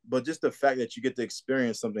dollars, but just the fact that you get to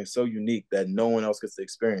experience something so unique that no one else gets to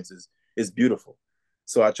experience is beautiful.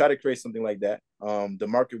 So I try to create something like that. The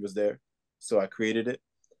market was there, so I created it.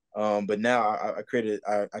 But now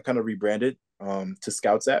I kind of rebranded to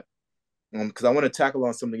Scouts app because I want to tackle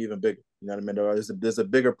on something even bigger. You know what I mean? There's a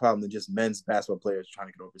bigger problem than just men's basketball players trying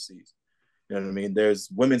to get overseas. You know what I mean? There's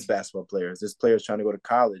women's basketball players. There's players trying to go to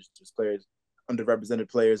college. There's players, underrepresented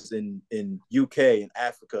players in UK and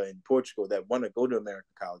Africa and Portugal that want to go to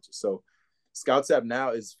American colleges. So Scouts app now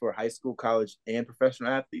is for high school, college, and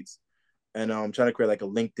professional athletes. And I'm trying to create like a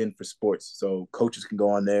LinkedIn for sports. So coaches can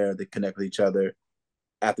go on there, they connect with each other.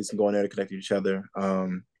 Athletes can go on there to connect with each other.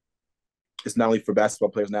 It's not only for basketball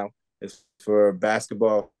players now, it's for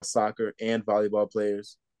basketball, soccer, and volleyball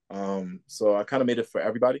players. So I kind of made it for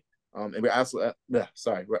everybody. And we're also, in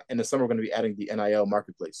the summer, we're going to be adding the NIL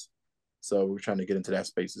marketplace. So we're trying to get into that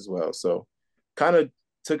space as well. So kind of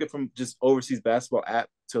took it from just Overseas Basketball app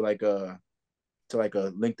to like a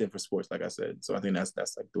LinkedIn for sports, like I said. So I think that's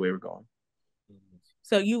like the way we're going.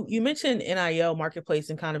 So you mentioned NIL marketplace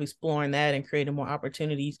and kind of exploring that and creating more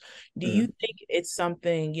opportunities. Do you think it's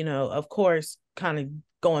something, you know, of course, kind of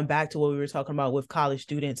going back to what we were talking about with college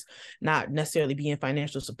students not necessarily being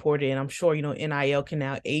financially supported, and I'm sure, you know, NIL can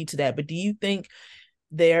now aid to that, but do you think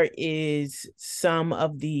there is some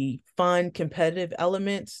of the fun competitive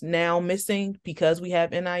elements now missing because we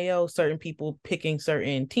have NIL, certain people picking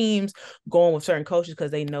certain teams, going with certain coaches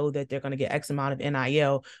because they know that they're going to get X amount of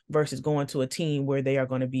NIL versus going to a team where they are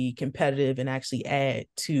going to be competitive and actually add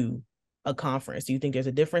to a conference? Do you think there's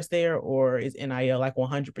a difference there, or is NIL like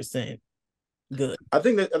 100% good? I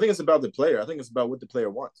think it's about the player. I think it's about what the player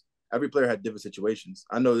wants. Every player had different situations.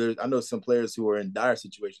 I know some players who are in dire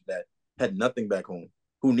situations that had nothing back home,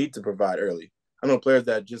 who need to provide early. I know players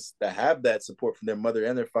that have that support from their mother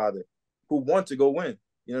and their father who want to go win.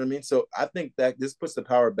 You You know what I mean? So I think that this puts the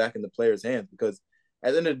power back in the players' hands because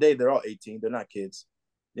at the end of the day, they're all 18. They're not kids.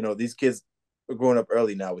 You know, these kids are growing up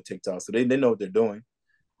early now with TikTok, so they know what they're doing.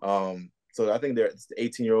 So I think it's the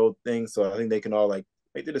 18-year-old thing. So I think they can all like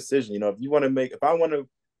make the decision. You know, if I want to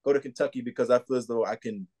go to Kentucky because I feel as though I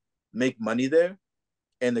can make money there,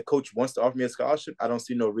 and the coach wants to offer me a scholarship, I don't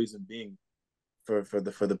see no reason being for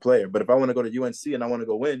the player. But if I want to go to UNC and I want to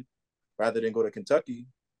go win rather than go to Kentucky,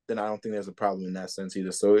 then I don't think there's a problem in that sense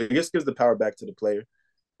either. So it just gives the power back to the player,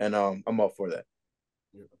 and I'm all for that.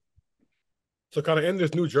 Yeah. So kind of in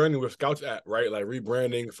this new journey with Scouts app, right? Like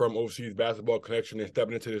rebranding from Overseas Basketball Connection and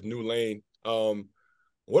stepping into this new lane.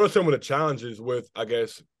 What are some of the challenges with, I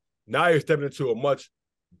guess, now you're stepping into a much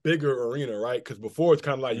bigger arena, right? Because before it's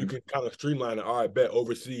kind of like you can kind of streamline it. All right, bet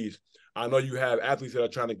overseas. I know you have athletes that are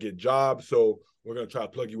trying to get jobs, so we're going to try to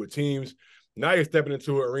plug you with teams. Now you're stepping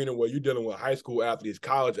into an arena where you're dealing with high school athletes,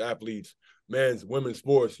 college athletes, men's, women's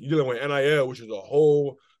sports. You're dealing with NIL, which is a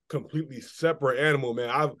whole completely separate animal, man.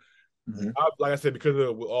 I've like I said, because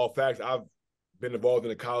of all facts, I've been involved in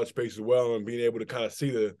the college space as well, and being able to kind of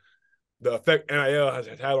see the effect NIL has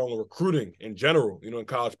had on the recruiting in general, you know, in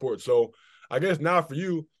college sports. So I guess now for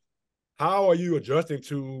you, how are you adjusting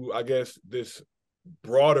to, I guess, this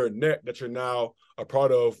broader net that you're now a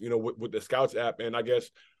part of, you know, with the Scouts app? And I guess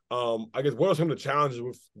what are some of the challenges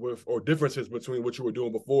with or differences between what you were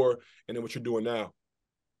doing before and then what you're doing now?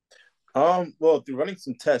 Well, through running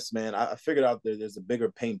some tests, man, I figured out there's a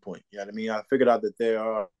bigger pain point. You know what I mean? I figured out that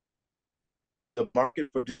the market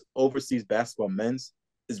for overseas basketball men's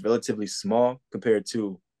is relatively small compared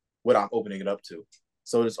to what I'm opening it up to.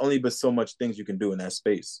 So there's only but so much things you can do in that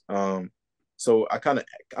space. So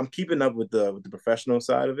I'm keeping up with the professional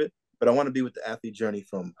side of it, but I want to be with the athlete journey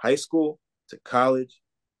from high school to college,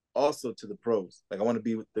 also to the pros. Like I want to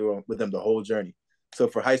be with them the whole journey. So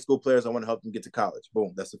for high school players, I want to help them get to college.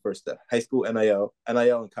 Boom, that's the first step. High school, NIL,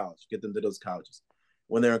 and college. Get them to those colleges.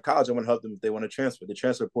 When they're in college, I want to help them if they want to transfer. The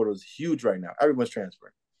transfer portal is huge right now. Everyone's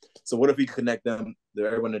transferring. So what if we connect them,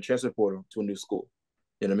 everyone in the transfer portal, to a new school?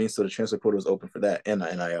 You know what I mean? So the transfer portal is open for that and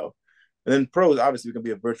the NIL. And then pros, obviously, we can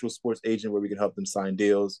be a virtual sports agent where we can help them sign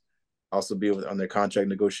deals, also be on their contract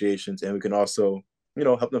negotiations, and we can also, you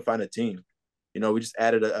know, help them find a team. You know, we just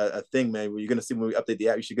added a thing, man, where you're going to see when we update the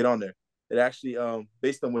app, you should get on there. It actually,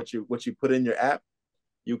 based on what you put in your app,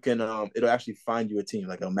 you can it'll actually find you a team,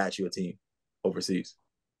 like it'll match you a team overseas.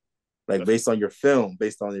 Like based on your film,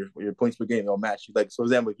 based on your points per game, it'll match you. Like, so for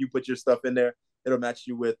example, if you put your stuff in there, it'll match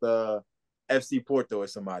you with FC Porto or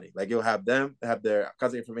somebody. Like you'll have them, have their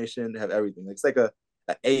contact information, have everything. It's like a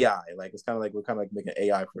AI. Like it's kind of like we're kind of like making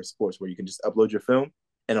AI for sports where you can just upload your film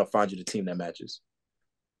and it'll find you the team that matches.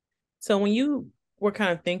 So when you were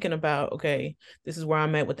kind of thinking about, okay, this is where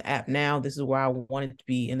I'm at with the app now, this is where I want it to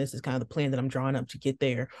be, and this is kind of the plan that I'm drawing up to get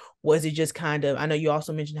there, was it just kind of, I know you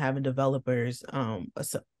also mentioned having developers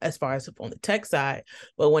as far as on the tech side,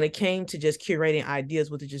 but when it came to just curating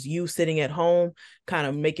ideas, was it just you sitting at home kind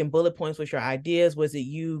of making bullet points with your ideas? Was it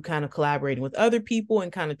you kind of collaborating with other people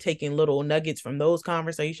and kind of taking little nuggets from those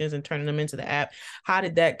conversations and turning them into the app? How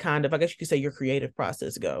did that kind of, I guess you could say, your creative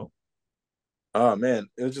process go? Oh man,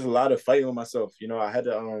 it was just a lot of fighting with myself. You know, I had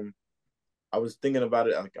to I was thinking about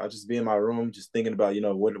it. Like, I'll just be in my room, just thinking about, you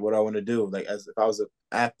know, what I want to do. Like as if I was an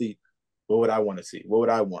athlete, what would I want to see? What would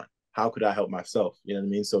I want? How could I help myself? You know what I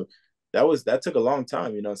mean? So that took a long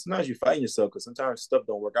time. You know, sometimes you fight yourself because sometimes stuff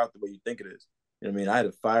don't work out the way you think it is. You know what I mean? I had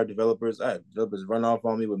to fire developers. I had developers run off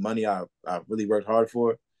on me with money I really worked hard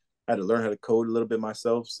for. I had to learn how to code a little bit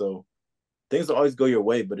myself. So things don't always go your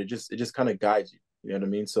way, but it just kind of guides you. You know what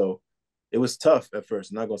I mean? So it was tough at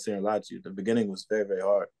first. I'm not gonna say and lie to you. The beginning was very, very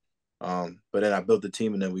hard. But then I built the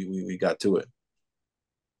team and then we got to it.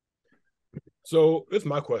 So this is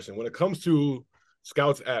my question. When it comes to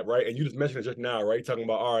Scouts app, right? And you just mentioned it just now, right? Talking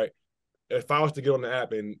about, all right, if I was to get on the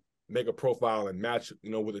app and make a profile and match, you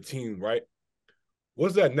know, with a team, right?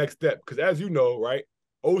 What's that next step? Because as you know, right,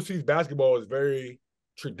 overseas basketball is very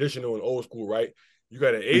traditional and old school, right? You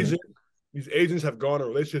got an agent. These agents have gone in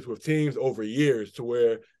relationships with teams over years to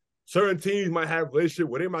where certain teams might have a relationship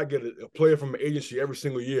where they might get a player from an agency every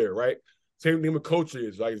single year, right? Same thing with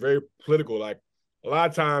coaches, like it's very political. Like a lot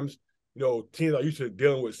of times, you know, teams are used to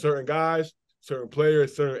dealing with certain guys, certain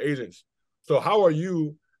players, certain agents. So how are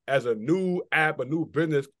you as a new app, a new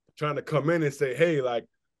business trying to come in and say, hey, like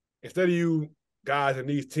instead of you guys and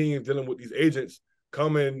these teams dealing with these agents,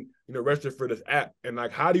 come in, you know, register for this app? And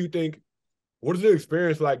like, how do you think, what is the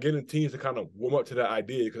experience like getting teams to kind of warm up to that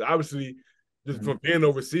idea? Because obviously, just from being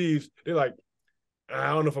overseas, they're like, I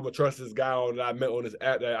don't know if I'm gonna trust this guy that I met on this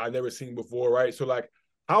app that I never seen before, right? So like,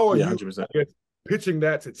 how are you 100%. I guess, pitching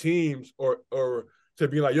that to teams or to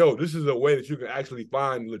be like, yo, this is a way that you can actually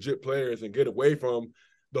find legit players and get away from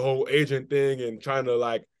the whole agent thing and trying to,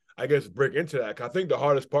 like, I guess, break into that. 'Cause I think the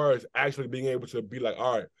hardest part is actually being able to be like,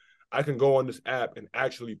 all right, I can go on this app and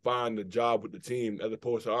actually find a job with the team, as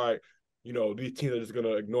opposed to, all right, these teams are just going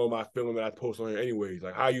to ignore my film that I post on here anyways.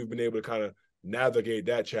 Like, how you've been able to kind of navigate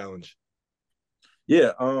that challenge.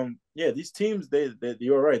 Yeah, these teams,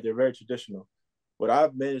 you're right, they're very traditional. What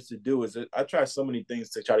I've managed to do is I try so many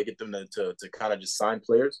things to try to get them to kind of just sign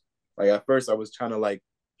players. Like at first I was trying to, like,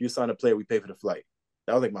 if you sign a player, we pay for the flight.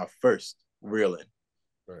 That was like my first reel in.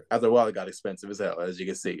 Right. After a while, it got expensive as hell, as you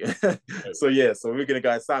can see. Right. So we get a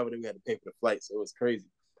guy signed with it, we had to pay for the flight. So it was crazy.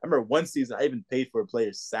 I remember one season I even paid for a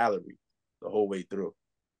player's salary the whole way through.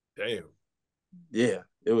 Damn. Yeah,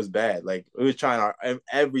 it was bad. Like, we was trying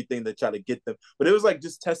everything to try to get them, but it was like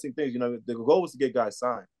just testing things. The goal was to get guys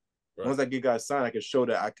signed. Right. Once I get guys signed, I could show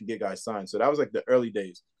that I can get guys signed. So that was like the early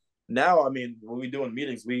days. Now, I mean, when we do in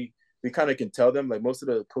meetings, we kind of can tell them, like, most of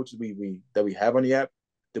the coaches that we have on the app,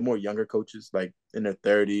 they're more younger coaches, like in their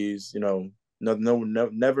 30s.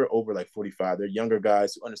 Never over like 45. They're younger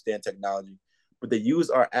guys who understand technology, but they use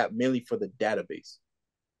our app mainly for the database.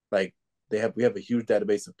 Like, we have a huge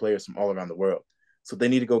database of players from all around the world. So they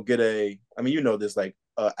need to go get this, like,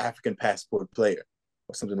 African passport player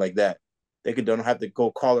or something like that. They don't have to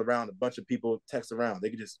go call around a bunch of people, text around. They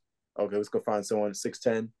could just, okay, let's go find someone,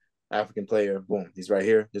 6'10", African player. Boom, he's right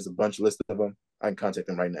here. There's a bunch of list of them. I can contact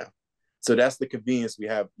them right now. So that's the convenience we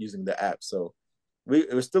have using the app. So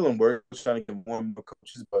we're still in work trying to get more and more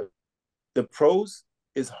coaches, but the pros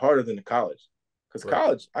is harder than the college. Because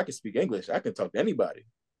college, I can speak English. I can talk to anybody.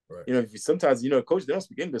 Right. Sometimes, coaches, they don't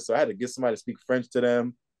speak English, so I had to get somebody to speak French to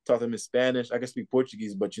them, talk to them in Spanish. I can speak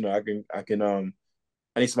Portuguese, but I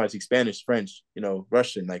need somebody to speak Spanish, French,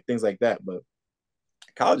 Russian, like things like that. But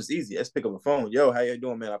college is easy. Let's pick up a phone. Yo, how you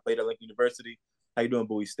doing, man? I played at Lincoln University. How you doing,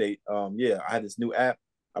 Bowie State? I had this new app.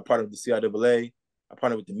 I partnered with the CIAA. I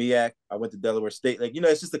partnered with the MEAC. I went to Delaware State. Like,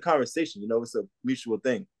 it's just a conversation. It's a mutual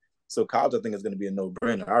thing. So college, I think, is going to be a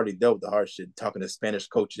no-brainer. I already dealt with the hard shit, talking to Spanish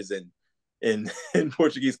coaches and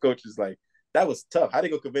Portuguese coaches. Like, that was tough. How do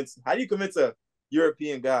you convince a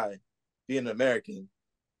European guy, being an American,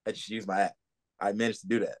 that you should use my app? I managed to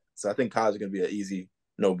do that. So I think college is going to be an easy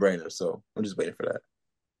no-brainer. So I'm just waiting for that.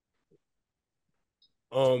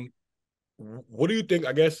 What do you think,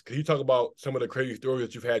 I guess, can you talk about some of the crazy stories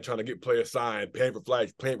that you've had trying to get players signed, paying for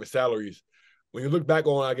flights, paying for salaries? When you look back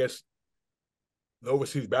on, I guess, the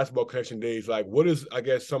overseas basketball connection days, like, what is, I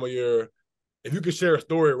guess, some of your, if you could share a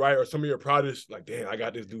story, right, or some of your proudest, like, damn, I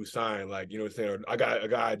got this dude signed, like, what I'm saying, or I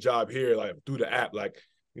got a job here, like, through the app, like,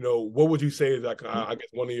 what would you say is, like, I guess,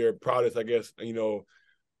 one of your proudest, I guess,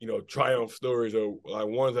 triumph stories, or like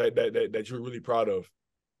ones that you're really proud of?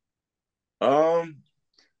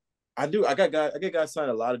 I do. I get guys signed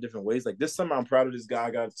a lot of different ways. Like, this summer, I'm proud of this guy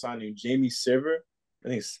I got signed named Jamie Silver. I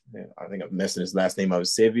think I'm messing his last name up.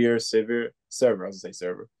 Server. I was gonna say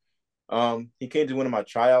Server. He came to one of my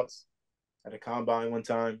tryouts at a combine one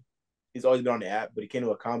time. He's always been on the app, but he came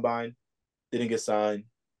to a combine, didn't get signed,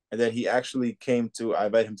 and then he actually I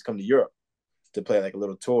invited him to come to Europe to play like a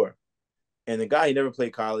little tour. And the guy, he never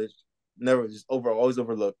played college, always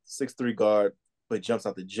overlooked, 6'3" guard, but jumps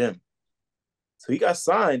out the gym. So he got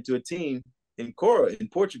signed to a team in Cora in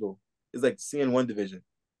Portugal. It's like CN1 division,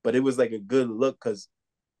 but it was like a good look because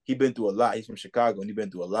he'd been through a lot. He's from Chicago and he'd been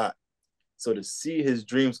through a lot. So to see his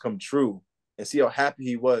dreams come true and see how happy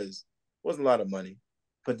he was, wasn't a lot of money,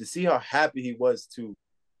 but to see how happy he was to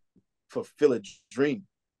fulfill a dream,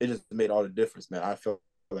 it just made all the difference, man. I felt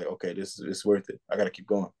like, okay, this is worth it. I got to keep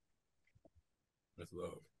going. That's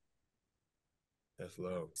love. That's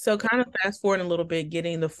love. So kind of fast forward a little bit,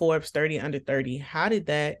 getting the Forbes 30 under 30. How did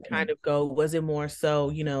that kind of go? Was it more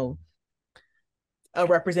so, a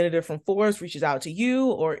representative from Forbes reaches out to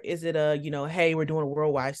you, or is it hey, we're doing a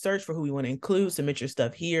worldwide search for who we want to include, submit your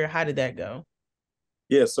stuff here? How did that go?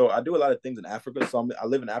 Yeah, so I do a lot of things in Africa. So I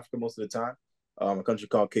live in Africa most of the time. A country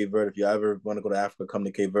called Cape Verde. If you ever want to go to Africa, come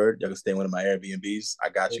to Cape Verde. Y'all can stay in one of my Airbnbs. I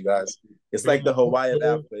got you guys. It's like the Hawaii of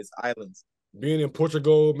Africa. It's islands. Being in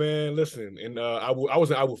Portugal, man, listen, and I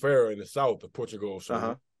was in Albufeira in the south of Portugal.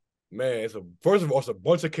 So, man, first of all, it's a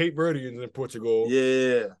bunch of Cape Verdeans in Portugal.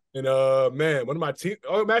 Yeah. And man, one of my team.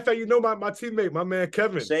 Oh, matter of fact, my teammate, my man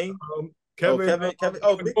Kevin. Shane. Kevin.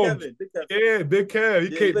 Oh, Big Kevin. Yeah, Big Kev.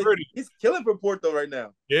 He Cape Verde. He's killing for Porto right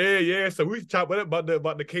now. Yeah. So we chopping up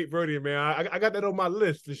about the Cape Verde, man. I got that on my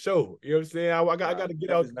list to show. You know what I'm saying? I got to get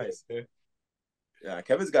out there. Nice. Man. Yeah,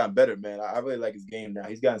 Kevin's gotten better, man. I really like his game now.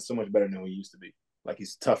 He's gotten so much better than he used to be. Like,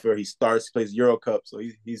 he's tougher. He plays Euro Cup, so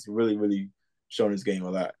he's really, really shown his game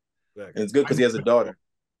a lot. Exactly. And it's good because he has a daughter.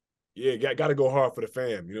 Yeah, got to go hard for the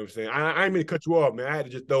fam. You know what I'm saying? I ain't mean to cut you off, man. I had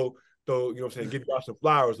to just throw, you know what I'm saying, give y'all some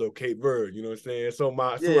flowers though, Cape Verde. You know what I'm saying?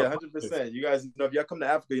 Yeah, 100%. You guys, if y'all come to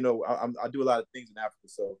Africa, I do a lot of things in Africa.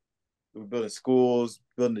 So we're building schools,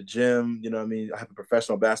 building a gym. You know what I mean? I have a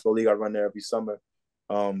professional basketball league I run there every summer.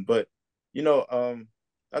 But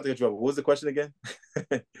not to get you up. What was the question again?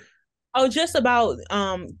 Oh, just about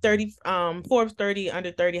 30 Forbes 30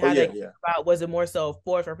 under 30, Oh how yeah, they yeah. about, was it more so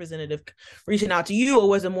Forbes representative reaching out to you, or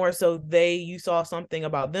was it more so you saw something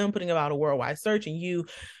about them putting about a worldwide search and you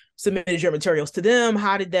submitted your materials to them?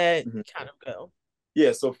 How did that kind of go?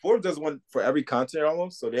 Yeah, so Forbes does one for every continent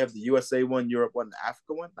almost. So they have the USA one, Europe one, the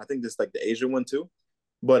Africa one. I think this like the Asia one too.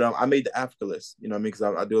 But I made the Africa list, you know what I mean?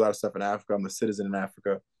 Because I do a lot of stuff in Africa. I'm a citizen in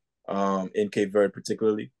Africa, in Cape Verde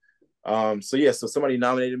particularly. So somebody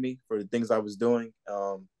nominated me for the things I was doing.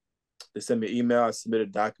 They sent me an email. I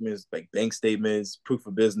submitted documents like bank statements, proof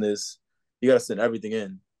of business. You got to send everything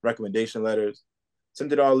in, recommendation letters.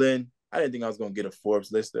 Sent it all in. I didn't think I was going to get a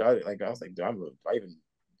Forbes list. I was like,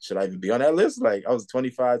 should I even be on that list? Like I was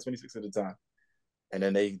 25, 26 at the time. And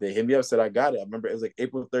then they hit me up, said I got it. I remember it was like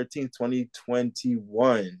April 13th,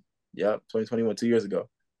 2021. Yep, 2021, 2 years ago.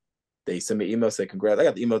 They sent me an email, said congrats. I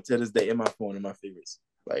got the email to this day in my phone, in my favorites.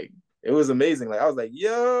 Like it was amazing. Like I was like,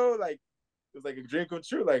 yo, like it was like a dream come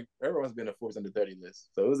true. Like everyone's been a Forbes under 30 list.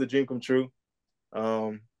 So it was a dream come true.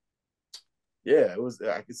 Yeah, it was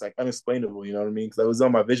it's like unexplainable, you know what I mean? Because I was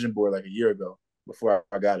on my vision board like a year ago before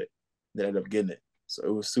I got it. Then I ended up getting it. So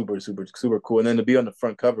it was super, super, super cool. And then to be on the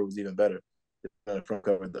front cover was even better. On the front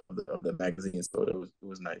cover of the magazine. So it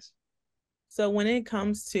was nice. So when it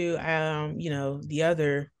comes to the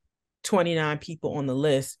other 29 people on the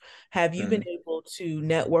list, have you been able to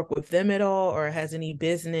network with them at all, or has any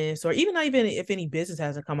business, or even not even if any business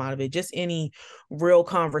hasn't come out of it, just any real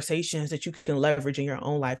conversations that you can leverage in your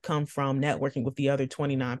own life come from networking with the other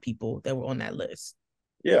 29 people that were on that list?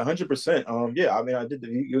 Yeah, 100%. Yeah, I mean, I did.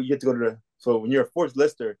 You get to go to so when you're a Forbes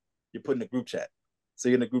lister, you're put in a group chat. So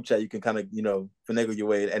you're in a group chat, you can kind of finagle your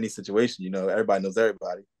way in any situation. Everybody knows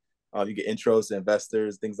everybody. You get intros to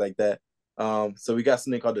investors, things like that. So we got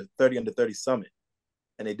something called the 30 under 30 Summit,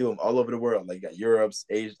 and they do them all over the world. Like you got Europe's,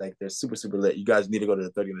 Asia, like they're super, super lit. You guys need to go to the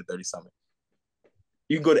 30 under 30 Summit.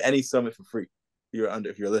 You can go to any summit for free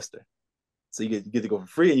if you're a lister. So you get to go for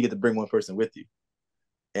free, and you get to bring one person with you.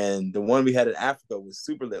 And the one we had in Africa was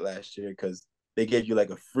super lit last year because they gave you like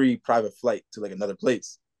a free private flight to like another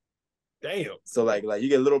place. Damn. So like you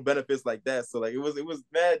get little benefits like that. So like it was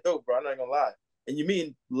mad dope, bro. I'm not gonna lie. And you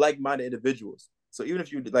meet like-minded individuals. So even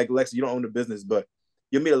if you like Lexa, you don't own the business, but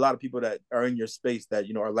you'll meet a lot of people that are in your space that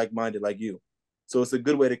are like-minded like you. So it's a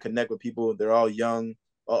good way to connect with people. They're all young,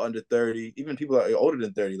 all under 30. Even people that are older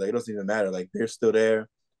than 30, like it doesn't even matter. Like they're still there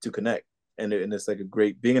to connect. And it's like a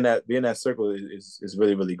great being in that circle is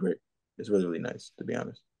really, really great. It's really, really nice, to be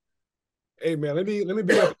honest. Hey man, let me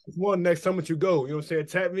be up one next summer you go. You know what I'm saying?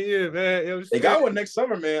 Tap me in, man. You know what I'm They saying? got one next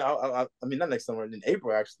summer, man. I mean, not next summer, in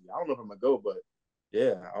April actually. I don't know if I'm gonna go, but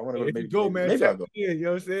yeah, I want to go. If you go, man, maybe I'll go. in, you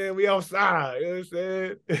know what I'm saying? We outside. You know what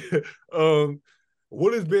I'm saying?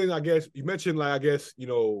 What has been, I guess, you mentioned like, I guess,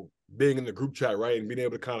 being in the group chat, right? And being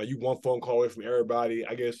able to kind of, you one phone call away from everybody.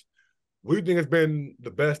 I guess, what do you think has been the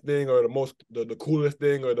best thing or the coolest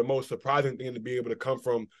thing or the most surprising thing to be able to come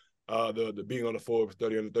from the being on the Forbes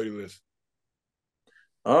 30 under 30 list?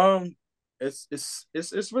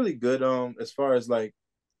 It's really good. As far as like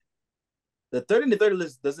the 30 to 30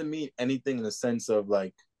 list doesn't mean anything in the sense of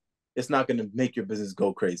like it's not gonna make your business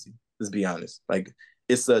go crazy. Let's be honest. Like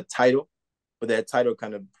it's a title, but that title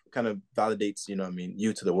kind of validates,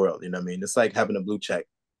 you to the world. It's like having a blue check.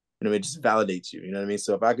 It just validates you. You know what I mean?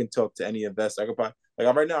 So if I can talk to any investor, I could probably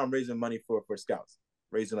like right now I'm raising money for scouts,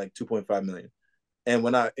 raising like 2.5 million. And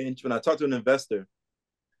when I talk to an investor,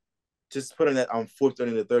 just putting that on Forbes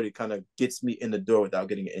 30 to 30 kind of gets me in the door without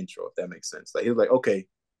getting an intro, if that makes sense. Like, he's like, okay,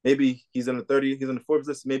 maybe he's on the 30, he's on the Forbes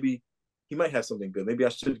list. Maybe he might have something good. Maybe I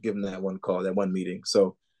should give him that one call, that one meeting.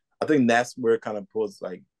 So I think that's where it kind of pulls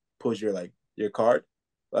your card.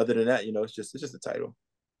 Other than that, it's just a title.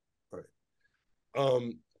 Right.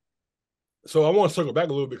 So I want to circle back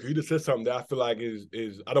a little bit because you just said something that I feel like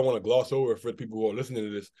is I don't want to gloss over for the people who are listening to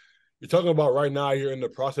this. You're talking about right now you're in the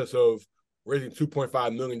process of raising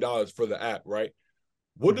 $2.5 million for the app, right?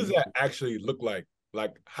 What does that actually look like?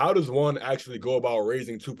 Like, how does one actually go about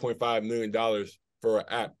raising $2.5 million for an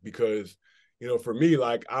app? Because, for me,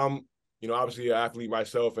 like I'm, obviously an athlete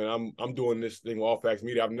myself, and I'm doing this thing with All Facts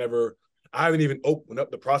Media. I haven't even opened up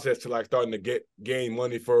the process to like starting to gain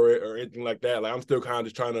money for it or anything like that. Like I'm still kind of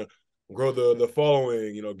just trying to grow the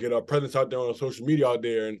following, get our presence out there on social media out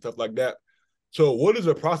there and stuff like that. So what is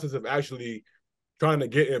the process of actually trying to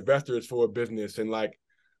get investors for a business and like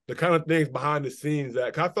the kind of things behind the scenes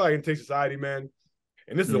that, cause I feel like in today's society, man,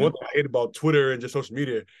 and this is the one thing I hate about Twitter and just social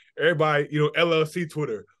media. Everybody, LLC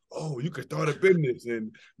Twitter. Oh, you could start a business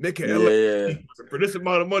and make an LLC for this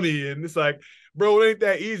amount of money. And it's like, bro, it ain't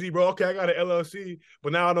that easy, bro. Okay, I got an LLC,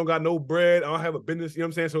 but now I don't got no bread. I don't have a business. You know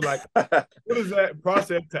what I'm saying? So like, what is that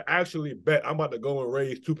process to actually bet I'm about to go and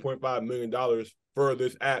raise $2.5 million for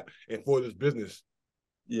this app and for this business?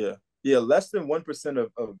 Yeah. Yeah. Less than 1%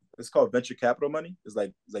 of it's called venture capital money. It's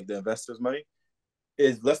like the investors' money.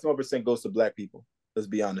 Is less than 1% goes to Black people. Let's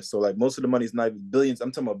be honest. So like most of the money is not even billions.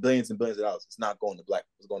 I'm talking about billions and billions of dollars. It's not going to Black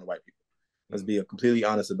people. It's going to white people. Let's be completely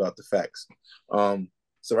honest about the facts.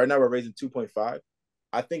 So right now we're raising 2.5.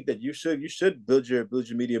 I think that you should build your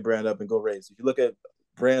media brand up and go raise. If you look at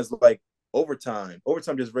brands like Overtime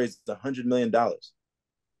just raised $100 million.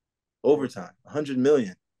 Overtime, $100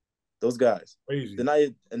 million. Those guys, crazy.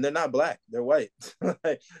 They're not Black. They're white.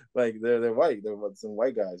 like they're white. They're some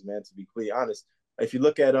white guys, man. To be completely honest, if you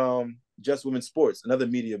look at Just Women's Sports, another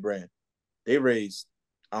media brand, they raised,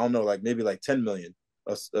 I don't know, like maybe like 10 million.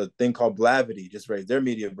 A thing called Blavity just raised their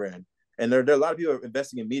media brand, and there are a lot of people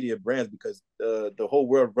investing in media brands because the whole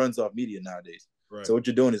world runs off media nowadays. Right. So what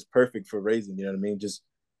you're doing is perfect for raising. You know what I mean? Just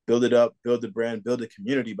build it up, build the brand, build a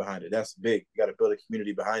community behind it. That's big. You got to build a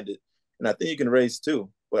community behind it, and I think you can raise too.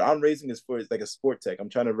 What I'm raising is for like a sport tech. I'm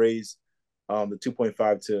trying to raise the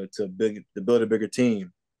 2.5 to build a bigger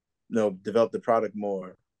team. Develop the product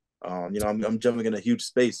more. I'm jumping in a huge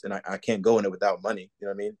space and I can't go in it without money. You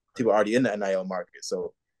know what I mean? People are already in the NIL market.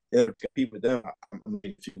 So to compete with them,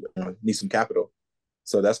 I need some capital.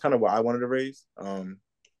 So that's kind of what I wanted to raise. And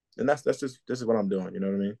this is what I'm doing. You know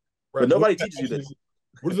what I mean? Right. But nobody teaches you this.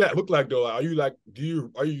 What does that look like though? Are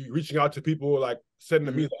you reaching out to people like sending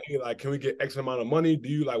to me like, hey, like, can we get X amount of money? Do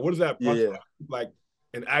you what does that process like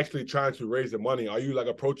and actually trying to raise the money? Are you like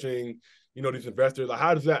approaching, these investors? Like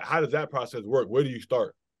how does that process work? Where do you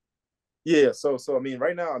start? Yeah, so I mean,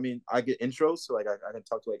 right now, I get intros, so like I can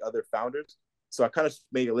talk to like other founders. So I kind of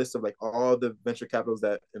made a list of like all the venture capitals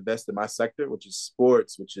that invest in my sector, which is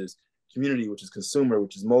sports, which is community, which is consumer,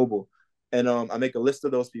 which is mobile, and I make a list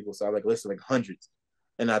of those people. So I like a list of like hundreds,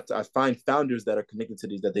 and I find founders that are connected to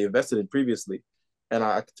these that they invested in previously, and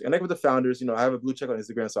I connect with the founders. I have a blue check on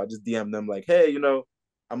Instagram, so I just DM them like, hey,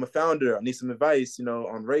 I'm a founder. I need some advice,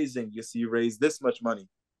 on raising. You see, you raise this much money.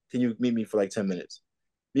 Can you meet me for like 10 minutes?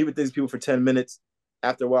 Meet with these people for 10 minutes.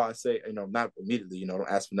 After a while, I say, not immediately, don't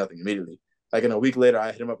ask for nothing immediately. Like in a week later,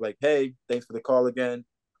 I hit them up like, hey, thanks for the call again.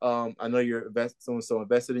 I know so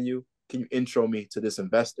invested in you. Can you intro me to this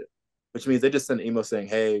investor? Which means they just send an email saying,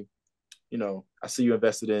 hey, I see you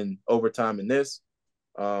invested in Overtime in this.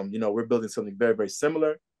 We're building something very, very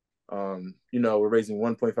similar. We're raising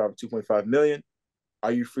 1.5 or 2.5 million.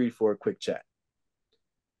 Are you free for a quick chat?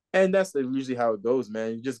 And that's usually how it goes,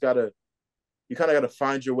 man. You kind of got to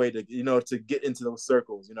find your way to, to get into those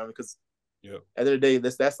circles, because at the end of the day,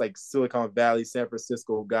 that's like Silicon Valley, San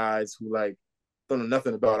Francisco guys who like don't know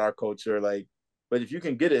nothing about our culture. Like, but if you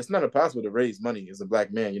can get it, it's not impossible to raise money as a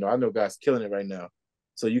Black man. I know guys killing it right now,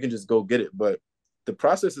 so you can just go get it. But the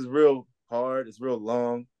process is real hard. It's real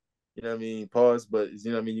long. You know what I mean? Pause, but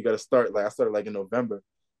you got to start. Like I started like in November,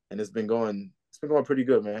 and it's been going pretty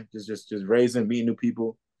good, man. Just raising, meeting new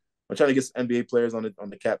people. I'm trying to get some NBA players on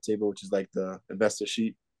the cap table, which is like the investor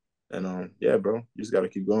sheet. And yeah, bro, you just got to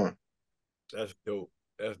keep going. That's dope.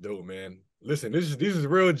 That's dope, man. Listen, these is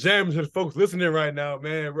real gems to the folks listening right now,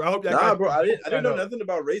 man. I hope y'all bro. I didn't know nothing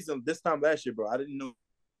about raising this time last year, bro. I didn't know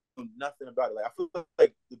nothing about it. Like I feel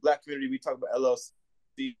like the Black community, we talk about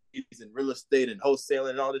LLCs and real estate and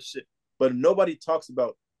wholesaling and all this shit, but nobody talks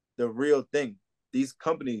about the real thing. These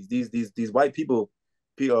companies, these white people,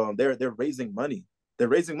 they're raising money. They're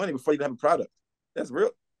raising money before you even have a product. That's real.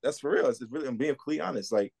 That's for real. It's really, I'm being completely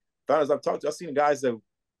honest. Like founders I've talked to, I've seen guys that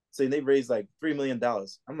say they raised like $3 million.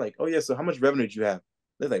 I'm like, oh yeah, so how much revenue did you have?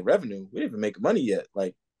 They're like, revenue? We didn't even make money yet.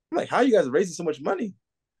 Like, I'm like, how are you guys raising so much money?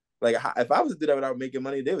 Like, if I was to do that without making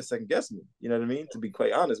money, they would second guess me. You know what I mean? To be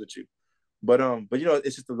quite honest with you. But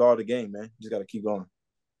it's just the law of the game, man. You just got to keep going.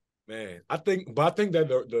 Man, I think that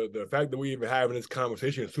the fact that we even having this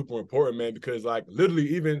conversation is super important, man, because like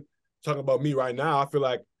literally even talking about me right now, I feel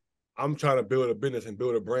like I'm trying to build a business and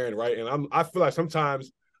build a brand, right? And I feel like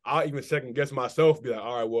sometimes I'll even second guess myself, be like,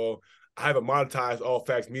 all right, well, I haven't monetized All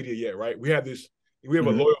Facts Media yet, right? We have a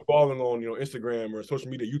loyal following on Instagram or social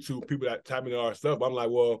media, YouTube, people that tap into our stuff. But I'm like,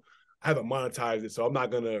 well, I haven't monetized it, so I'm not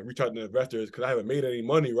gonna reach out to investors because I haven't made any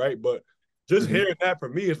money, right? But just hearing that for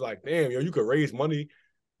me is like, damn, you could raise money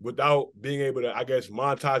without being able to, I guess,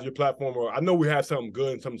 monetize your platform. Or I know we have something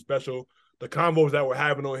good and something special. The convos that we're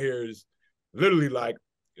having on here is literally like,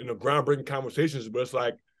 groundbreaking conversations. But it's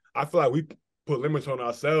like, I feel like we put limits on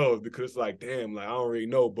ourselves because it's like, damn, like I don't really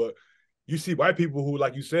know. But you see white people who,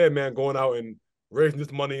 like you said, man, going out and raising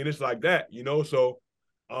this money and it's like that, So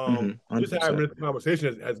just having 100%. this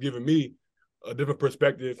conversation has given me a different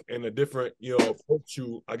perspective and a different, approach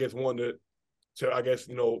to, I guess, wanting to I guess,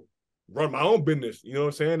 run my own business. You know what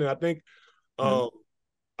I'm saying? And Mhm.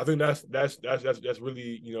 I think that's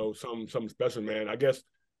really, something special, man. I guess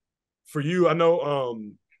for you, I know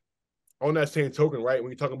on that same token, right?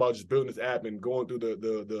 When you're talking about just building this app and going through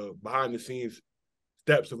the behind the scenes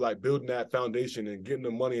steps of like building that foundation and getting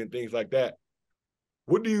the money and things like that,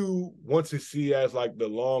 what do you want to see as like the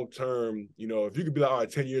long term, if you could be like, all right,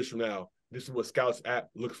 10 years from now, this is what Scouts app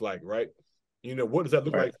looks like, right? What does that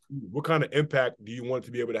look Right. like? What kind of impact do you want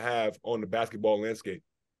to be able to have on the basketball landscape?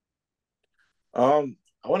 I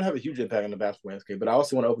want to have a huge impact on the basketball landscape, but I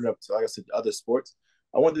also want to open it up to, like I said, other sports.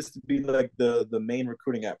 I want this to be like the main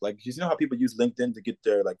recruiting app. Like, you know how people use LinkedIn to get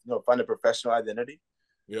their, like, find a professional identity.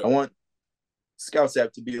 Yeah. I want Scouts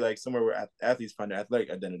app to be like somewhere where athletes find their athletic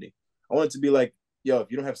identity. I want it to be like, yo,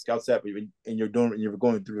 if you don't have Scouts app and you're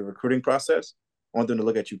going through the recruiting process, I want them to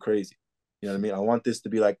look at you crazy. You know what I mean? I want this to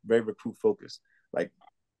be like very recruit focused. Like,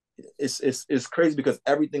 it's crazy because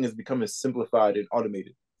everything is becoming simplified and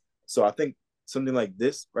automated. So I think something like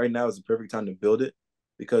this right now is the perfect time to build it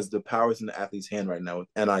because the power is in the athlete's hand right now with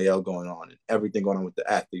NIL going on and everything going on with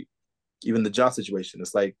the athlete. Even the job situation,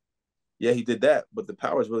 it's like, yeah, he did that, but the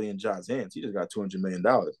power is really in Ja's hands. He just got $200 million.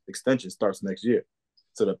 Extension starts next year.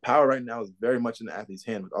 So the power right now is very much in the athlete's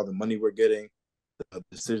hand with all the money we're getting, the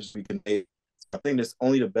decisions we can make. I think that's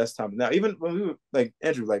only the best time now. Even when we were like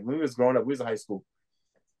Andrew, like when we was growing up, we was in high school.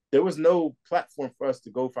 There was no platform for us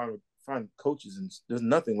to go find coaches, and there's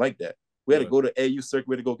nothing like that. We had to Yeah. go to AU circuit,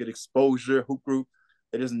 we had to go get exposure, hoop group.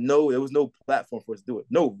 There was no platform for us to do it.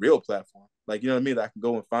 No real platform. Like, you know what I mean? That I can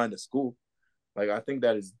go and find a school. Like, I think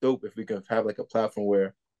that is dope if we can have like a platform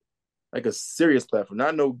where, like a serious platform,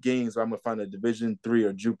 not no games where I'm gonna find a Division 3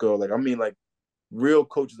 or JUCO. Like, I mean, like real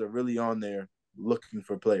coaches are really on there looking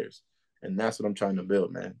for players, and that's what I'm trying to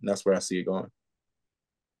build, man. And that's where I see it going.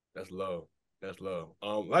 That's love. That's love.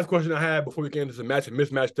 Last question I had before we get into some match and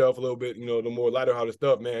mismatch stuff a little bit, the more lighter hearted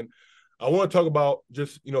stuff, man. I want to talk about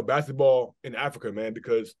just, basketball in Africa, man,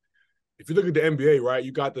 because if you look at the NBA, right,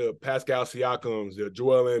 you got the Pascal Siakams, the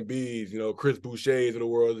Joel Embiids, Chris Bouchers of the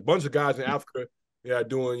world, a bunch of guys in Africa that are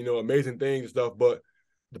doing, amazing things and stuff. But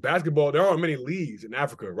the basketball, there aren't many leagues in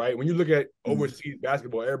Africa, right? When you look at overseas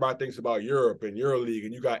basketball, everybody thinks about Europe and EuroLeague,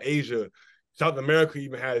 and you got Asia. South America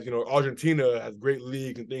even has, Argentina has great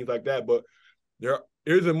leagues and things like that. But there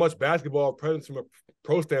isn't much basketball presence from a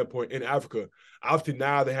pro standpoint in Africa. Obviously,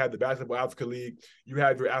 now they have the Basketball Africa League. You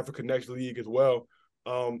have your Africa Next League as well.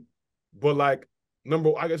 But like,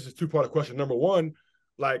 I guess it's two-part question. Number one,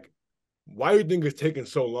 like, why do you think it's taking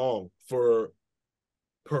so long for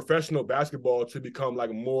professional basketball to become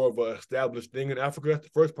like more of an established thing in Africa? That's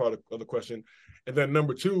the first part of the question. And then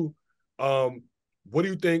number two, what do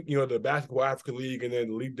you think, the Basketball Africa League and then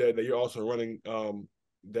the league that you're also running,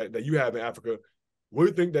 that you have in Africa, what do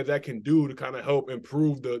you think that can do to kind of help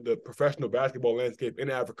improve the professional basketball landscape in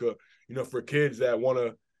Africa, for kids that want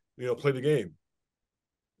to, play the game?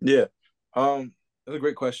 Yeah. That's a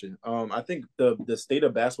great question. I think the state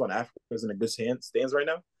of basketball in Africa is in a good stands right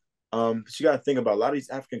now. But you got to think about a lot of these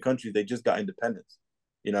African countries. They just got independence.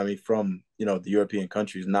 You know what I mean? From, the European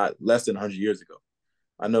countries, not less than 100 years ago.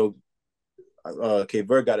 I know Cape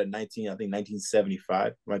Verde got it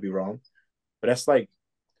 1975. Might be wrong, but that's like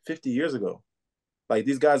 50 years ago. Like,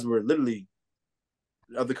 these guys were literally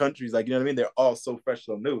other countries. Like, you know what I mean? They're all so fresh,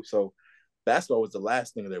 so new. So basketball was the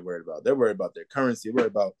last thing they're worried about. They're worried about their currency. They're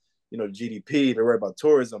worried about, GDP. They're worried about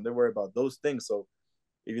tourism. They're worried about those things. So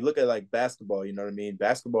if you look at like basketball, you know what I mean?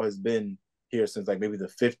 Basketball has been here since like maybe the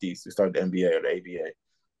 50s. We started the NBA or the ABA.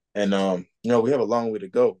 And we have a long way to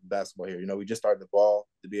go in basketball here. We just started the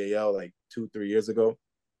BAL like 2-3 years ago.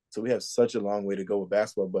 So we have such a long way to go with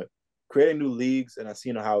basketball. But creating new leagues, and I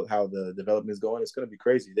see how the development is going, it's gonna be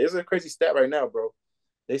crazy. There's a crazy stat right now, bro.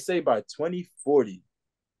 They say by 2040,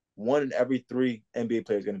 1 in every 3 NBA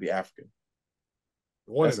players is gonna be African.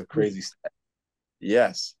 That's a crazy stat.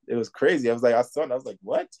 Yes, it was crazy. I saw it, I was like,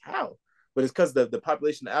 what? How? But it's because the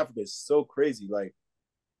population of Africa is so crazy. Like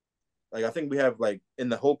I think we have like in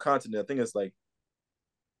the whole continent, I think it's like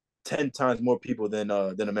 10 times more people than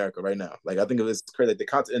America right now. Like I think it was crazy. Like the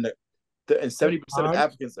continent and 70% of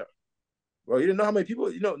Africans are. Well, you didn't know how many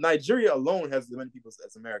people. Nigeria alone has as many people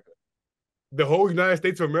as America. The whole United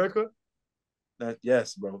States of America?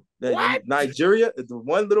 Yes, bro. What? Nigeria is the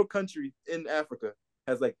one little country in Africa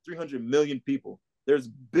has like 300 million people. There's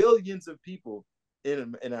billions of people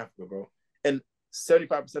in Africa, bro, and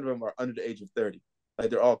 75% of them are under the age of 30. Like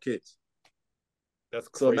they're all kids. That's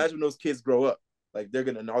crazy. So imagine when those kids grow up, like they're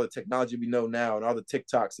gonna, and all the technology we know now, and all the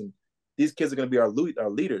TikToks, and these kids are gonna be our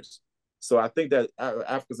leaders. So I think that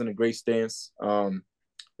Africa's in a great stance.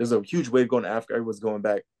 There's a huge wave going to Africa. Everyone's going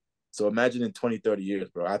back. So imagine in 20, 30 years,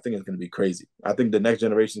 bro. I think it's gonna be crazy. I think the next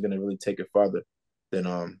generation is gonna really take it farther than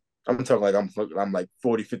I'm talking like I'm like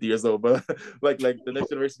 40, 50 years old, but like the next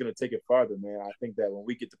generation is gonna take it farther, man. I think that when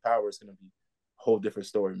we get to power, it's gonna be a whole different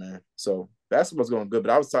story, man. So basketball's going good,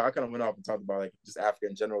 but I kind of went off and talked about like just Africa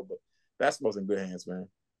in general, but basketball's in good hands, man.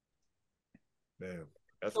 Damn,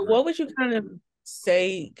 that's So great. what would you kind of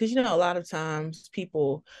say? Because a lot of times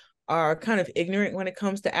people are kind of ignorant when it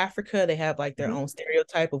comes to Africa. They have like their own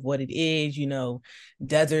stereotype of what it is,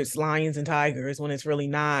 deserts, lions, and tigers, when it's really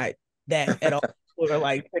not that at all. People are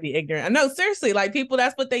like pretty ignorant. I know, seriously, like people,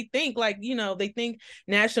 that's what they think. Like, they think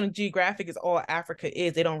National Geographic is all Africa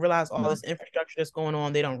is. They don't realize all this infrastructure that's going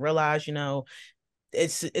on. They don't realize,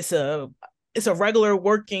 it's a regular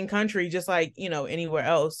working country, just like, anywhere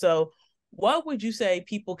else. So what would you say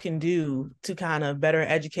people can do to kind of better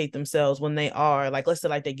educate themselves when they are, like, let's say,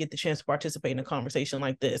 like they get the chance to participate in a conversation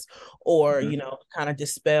like this, or, kind of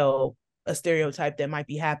dispel a stereotype that might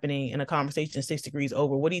be happening in a conversation 6 degrees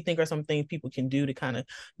over? What do you think are some things people can do to kind of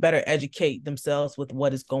better educate themselves with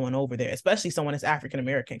what is going over there, especially someone that's African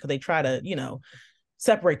American? Because they try to,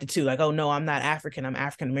 separate the two, like, oh no, I'm not African, I'm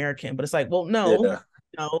African American. But it's like, well, no,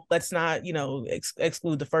 let's not,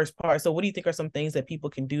 exclude the first part. So what do you think are some things that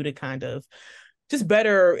people can do to kind of just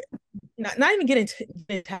better, not even get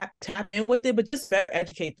into tap in with it, but just better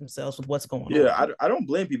educate themselves with what's going on? Yeah, I don't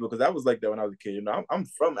blame people, because I was like that when I was a kid. I'm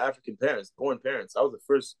from African parents, born parents. I was the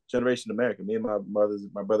first generation American, me and my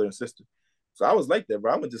brother and sister. So I was like that,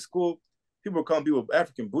 bro. I went to school. People were calling people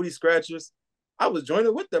African booty scratchers. I was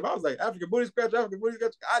joining with them. I was like, African booty scratcher, African booty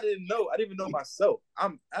scratcher. I didn't know. I didn't even know myself.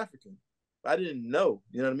 I'm African. I didn't know.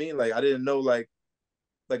 You know what I mean? Like I didn't know like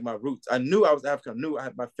my roots. I knew I was African. I knew I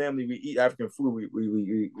had my family. We eat African food.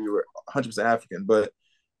 We were 100% African, but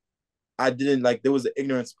I didn't, like, there was an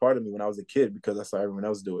ignorance part of me when I was a kid, because I saw everyone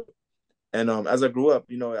else do it. And as I grew up,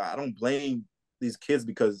 I don't blame these kids,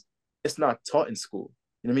 because it's not taught in school.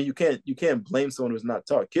 You know what I mean? You can't blame someone who's not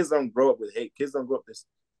taught. Kids don't grow up with hate. Kids don't grow up this,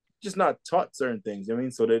 just not taught certain things. You know what I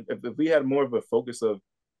mean? So that if we had more of a focus of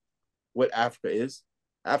what Africa is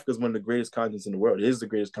one of the greatest continents in the world. It is the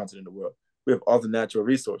greatest continent in the world. We have all the natural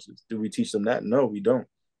resources. Do we teach them that? No, we don't.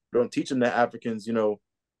 We don't teach them that Africans, is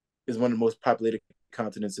one of the most populated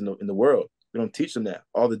continents in the world. We don't teach them that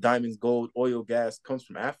all the diamonds, gold, oil, gas comes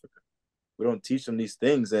from Africa. We don't teach them these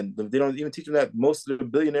things, and they don't even teach them that most of the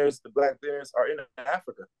billionaires, the black billionaires, are in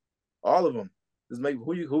Africa. All of them.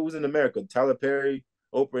 Who's in America? Tyler Perry,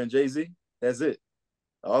 Oprah, and Jay-Z. That's it.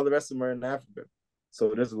 All the rest of them are in Africa.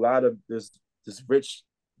 So there's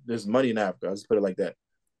there's money in Africa. I'll just put it like that.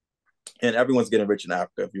 And everyone's getting rich in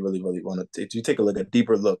Africa. If you really, really want to, if you take a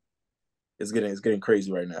deeper look, it's getting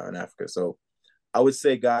crazy right now in Africa. So I would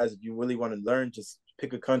say, guys, if you really want to learn, just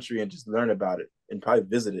pick a country and just learn about it, and probably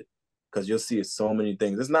visit it, because you'll see so many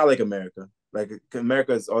things. It's not like America. Like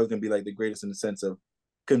America is always going to be like the greatest in the sense of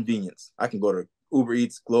convenience. I can go to Uber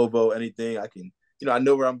Eats, Glovo, anything. I can, I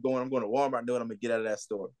know where I'm going. I'm going to Walmart. I know what I'm going to get out of that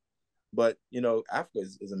store. But, Africa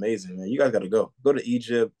is amazing, man. You guys got to go. Go to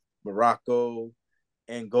Egypt, Morocco,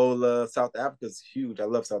 Angola. South Africa is huge. I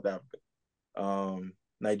love South Africa.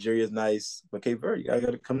 Nigeria is nice. But Cape Verde, you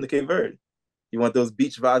got to come to Cape Verde. You want those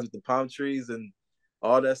beach vibes with the palm trees and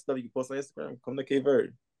all that stuff you can post on Instagram? Come to Cape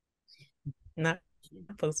Verde. Not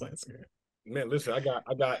post on Instagram. Man, listen, I got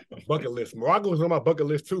a bucket list. Morocco was on my bucket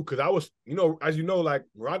list too, because I was, as you know, like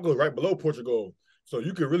Morocco is right below Portugal, so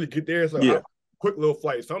you could really get there. So quick little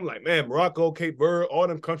flight. So I'm like, man, Morocco, Cape Verde, all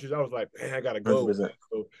them countries. I was like, man, I gotta go. 100%.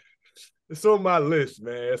 So it's on my list,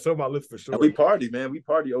 man. It's on my list for sure. And we party, man. We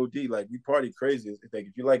party OD. Like we party crazy. Like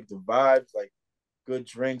if you like the vibes, like good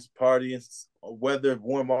drinks, partying, weather,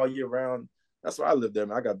 warm all year round. That's why I live there,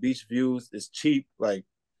 man. I got beach views. It's cheap. Like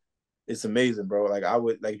it's amazing, bro. Like I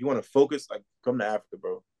would, like, if you want to focus, like come to Africa,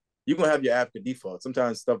 bro. You're gonna have your Africa default.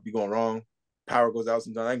 Sometimes stuff be going wrong. Power goes out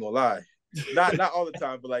sometimes. I ain't gonna lie. Not all the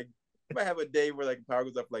time, but like you might have a day where like the power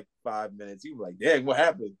goes up for like 5 minutes. You like, dang, what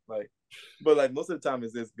happened? Like, but like most of the time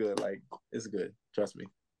it's good. Like it's good. Trust me.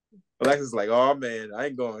 Alexa's like, oh man, I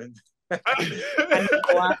ain't going.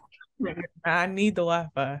 I need the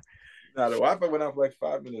Wi-Fi. Nah, the Wi-Fi went out for like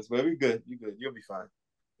 5 minutes, but we good. You good. You'll be fine.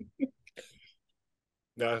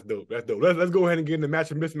 Nah, that's dope. That's dope. Let's go ahead and get in the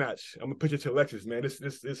match and mismatch. I'm gonna pitch it to Alexis, man.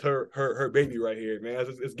 This her baby right here, man.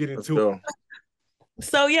 Let's get into it.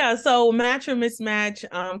 So match or mismatch,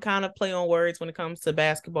 kind of play on words when it comes to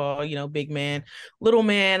basketball, big man, little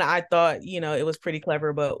man. I thought, it was pretty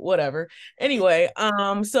clever, but whatever. Anyway,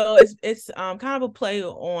 so it's kind of a play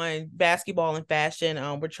on basketball and fashion.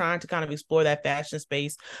 We're trying to kind of explore that fashion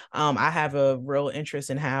space. I have a real interest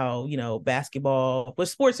in how, basketball, with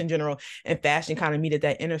sports in general, and fashion kind of meet at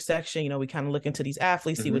that intersection. We kind of look into these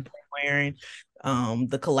athletes, see what they're wearing,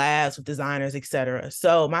 the collabs with designers, etc.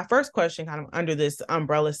 So my first question kind of under this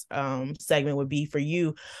umbrella segment would be for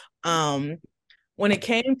you. When it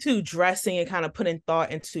came to dressing and kind of putting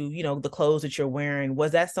thought into, the clothes that you're wearing,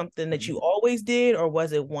 was that something that you always did, or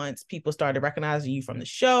was it once people started recognizing you from the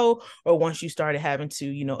show, or once you started having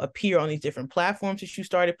to, appear on these different platforms that you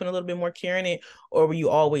started putting a little bit more care in it, or were you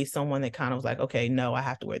always someone that kind of was like, okay, no, I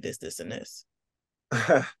have to wear this, this, and this?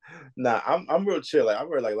 Nah, I'm real chill. Like I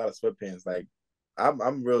wear like a lot of sweatpants. Like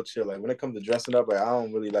I'm real chill. Like when it comes to dressing up, like I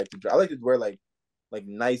don't really like to. I like to wear like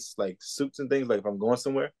nice like suits and things. Like if I'm going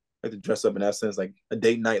somewhere, I like to dress up in that sense. Like a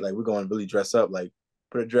date night, like we're going to really dress up. Like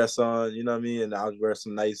put a dress on, you know what I mean, and I'll wear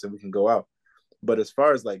some nice and we can go out. But as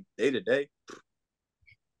far as like day to day,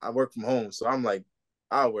 I work from home, so I'm like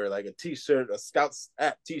I'll wear like a t-shirt, a Scouts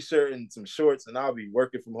app t-shirt, and some shorts, and I'll be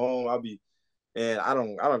working from home. And I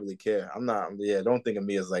don't really care. I'm not. Yeah, don't think of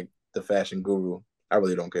me as like the fashion guru. I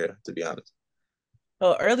really don't care, to be honest.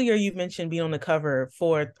 Well, earlier you mentioned being on the cover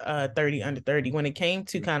for 30 Under 30. When it came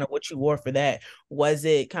to kind of what you wore for that, was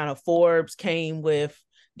it kind of Forbes came with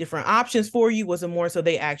different options for you? Was it more so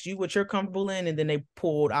they asked you what you're comfortable in and then they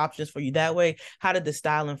pulled options for you that way? How did the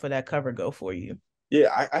styling for that cover go for you?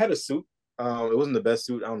 Yeah, I had a suit. It wasn't the best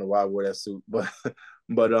suit. I don't know why I wore that suit, but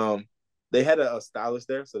but they had a stylist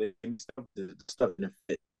there, so they the stuff didn't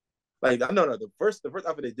fit. Like I know the first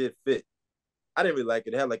outfit they did fit. I didn't really like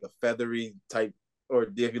it. It had like a feathery type, or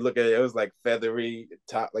if you look at it, it was like feathery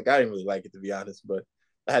top. Like I didn't really like it, to be honest, but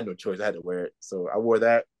I had no choice. I had to wear it, so I wore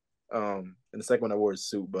that. And the second one I wore a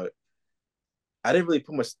suit, but I didn't really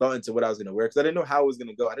put much thought into what I was gonna wear because I didn't know how it was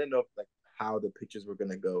gonna go. I didn't know like how the pictures were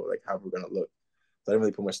gonna go, like how we're gonna look. So I didn't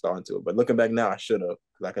really put much thought into it. But looking back now, I should have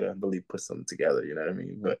because I could have really put something together. You know what I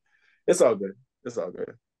mean? But it's all good. It's all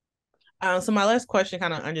good. So my last question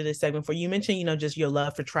kind of under this segment for you mentioned, just your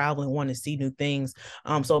love for traveling, wanting to see new things.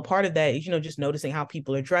 So a part of that is, just noticing how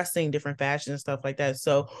people are dressing, different fashions and stuff like that.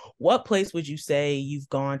 So what place would you say you've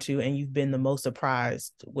gone to and you've been the most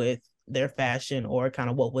surprised with their fashion or kind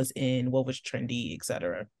of what was in, what was trendy,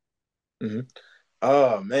 etc.? Mm-hmm.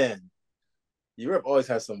 Oh man, Europe always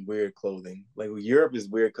has some weird clothing. Like Europe is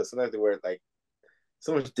weird because sometimes they wear like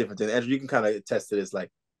so much different things. Andrew, you can kind of attest to this.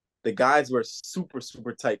 Like the guys wear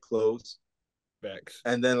super tight clothes, Facts.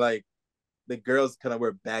 and then like the girls kind of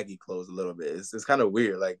wear baggy clothes a little bit. It's kind of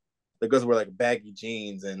weird. Like the girls wear like baggy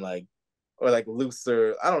jeans and like or like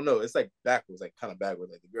looser. I don't know. It's like backwards, like kind of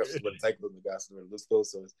backwards. Like the girls wear tight clothes, the guys wear loose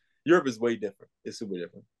clothes. So Europe is way different. It's super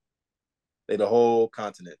different. Like the whole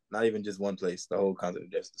continent, not even just one place. The whole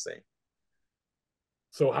continent is the same.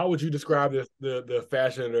 So how would you describe the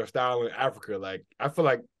fashion and their style in Africa? Like I feel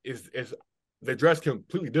like it's they dress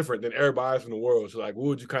completely different than everybody else in the world. So like what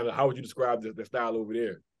would you how would you describe the style over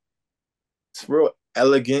there? It's real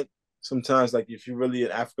elegant. Sometimes, like if you're really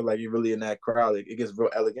in Africa, like you're really in that crowd, it gets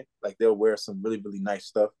real elegant. Like they'll wear some really nice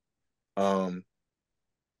stuff. Um,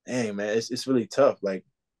 Dang man, it's really tough. Like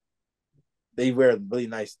they wear really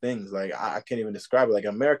nice things. Like I can't even describe it. Like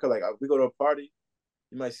America, like we go to a party,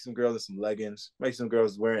 you might see some girls in some leggings, you might see some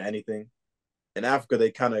girls wearing anything. In Africa,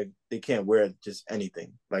 they can't wear just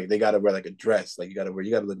anything. Like they gotta wear like a dress. Like you gotta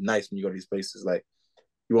look nice when you go to these places. Like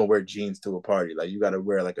you won't wear jeans to a party. Like you gotta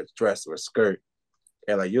wear like a dress or a skirt.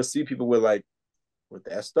 And like you'll see people with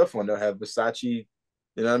that stuff on. They'll have Versace.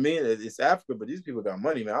 You know what I mean? It's Africa, but these people got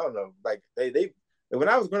money, man. I don't know. Like they when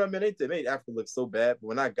I was growing up, man, they made Africa look so bad. But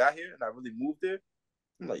when I got here and I really moved there,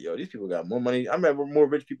 I'm like, yo, these people got more money. I remember more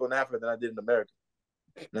rich people in Africa than I did in America.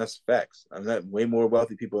 And that's facts. I met way more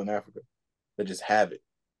wealthy people in Africa that just have it.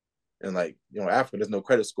 And like, Africa, there's no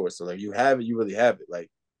credit score. So like you have it, you really have it. Like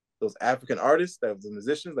those African artists, that the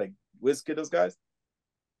musicians, like Wizkid, those guys,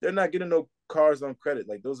 they're not getting no cars on credit.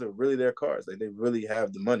 Like those are really their cars. Like they really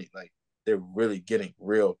have the money. Like they're really getting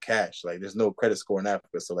real cash. Like there's no credit score in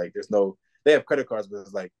Africa. So like they have credit cards, but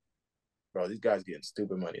it's like, bro, these guys getting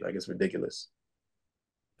stupid money. Like it's ridiculous.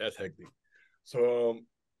 That's hectic. So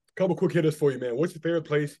couple quick hitters for you, man. What's your favorite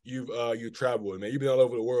place you traveled, man? You've been all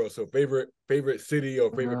over the world. So favorite city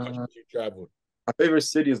or favorite country you traveled? My favorite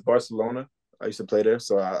city is Barcelona. I used to play there,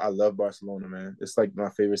 so I love Barcelona, man. It's like my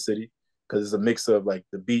favorite city because it's a mix of like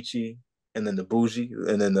the beachy and then the bougie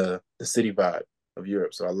and then the city vibe of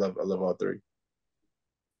Europe. So I love all three.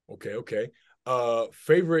 Okay.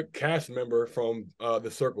 Favorite cast member from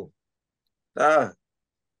The Circle. Ah,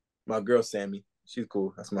 my girl Sammy. She's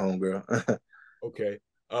cool. That's my homegirl. Okay.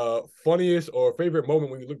 Funniest or favorite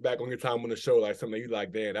moment when you look back on your time on the show, like something that you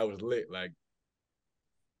like, damn, that was lit. Like,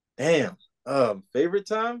 Damn. Favorite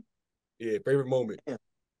time? yeah, favorite moment. Damn.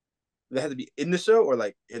 That had to be in the show or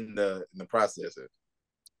like in the process.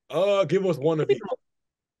 Give us one of each.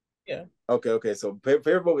 Yeah. Okay. So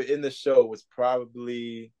favorite moment in the show was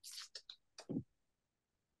probably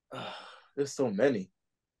there's so many.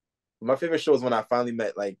 My favorite show was when I finally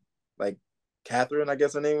met like Catherine, I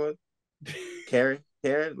guess her name was Karen.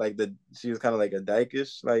 Like she was kind of like a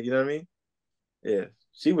dykish, like you know what I mean? Yeah,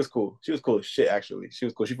 she was cool. She was cool as shit. Actually, she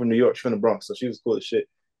was cool. She's from New York. She's from the Bronx, so she was cool as shit.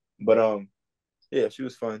 But yeah, she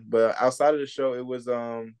was fun. But outside of the show, we went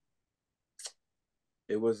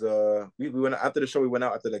after the show. We went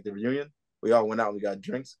out after like the reunion. We all went out and we got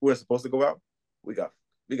drinks. We weren't supposed to go out. We got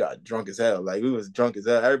we got drunk as hell. Like we was drunk as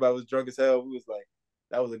hell. Everybody was drunk as hell. We was like,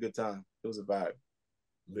 that was a good time. It was a vibe.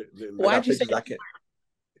 Why'd you say? I can't.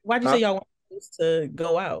 Why'd you Huh? say y'all wanted to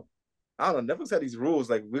go out? I don't know. Netflix had these rules.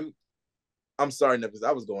 Like I'm sorry, Netflix.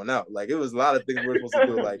 I was going out. Like it was a lot of things we were supposed to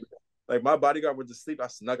do. Like my bodyguard would just sleep. I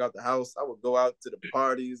snuck out the house. I would go out to the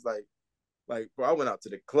parties. Like bro, I went out to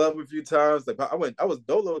the club a few times. Like I was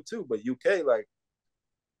dolo too, but UK like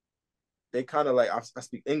they kind of like I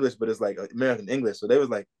speak English, but it's like American English. So they was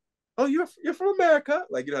like, "Oh, you're from America?"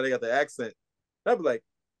 Like you know they got the accent. And I'd be like,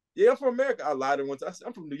 "Yeah, I'm from America." I lied to them once. I said,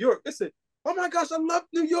 "I'm from New York." They said, "Oh my gosh, I love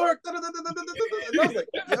New York." And I was like,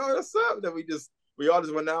 "Yo, what's up?" Then we all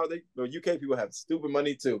just went out. The UK people have stupid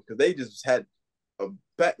money too because they just had a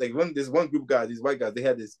bet. Like this one group of guys, these white guys, they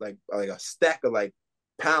had this like a stack of like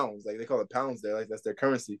pounds, like they call it pounds there, like that's their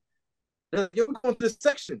currency. They're like, "Yo, we're going to this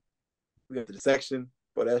section." We got to the section.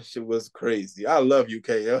 But that shit was crazy. I love UK.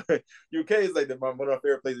 Yo. UK is like one of my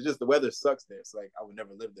favorite places. Just the weather sucks there. It's like I would never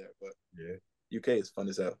live there. But Yeah. UK is fun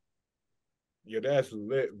as hell. Yeah, that's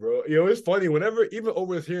lit, bro. It's funny. Whenever, even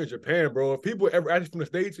over here in Japan, bro, if people ever ask you from the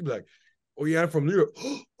States, you be like, "Oh yeah, I'm from New York."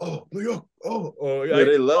 Oh, New York. Oh, Yeah, like,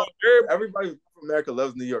 they love everybody from America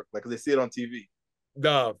loves New York, like 'cause they see it on TV.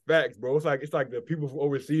 nah, facts, bro. It's like the people from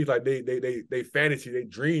overseas, like they fantasy, they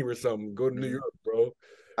dream or something. Go to New York, bro.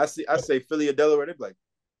 I say Philly or Delaware, they be like,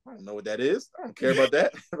 I don't know what that is. I don't care about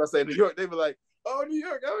that. If I say New York, they be like, oh, New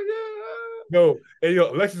York, oh yeah. No, and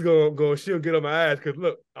Alexis gonna she'll get on my ass because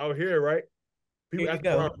look out here, right? People Here you ask me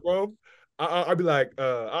where go. I'm from. I be like,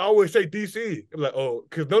 I always say DC. I'm like, oh,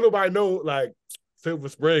 because nobody know like Silver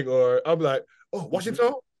Spring, or I'm like, oh,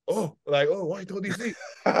 Washington. Oh, like, oh, Washington DC.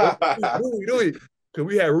 What do we? Because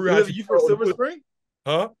we had Rural You from Silver Spring?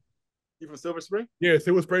 huh? You from Silver Spring? Yeah,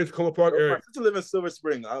 Silver Springs, Coma Park My area. sister live in Silver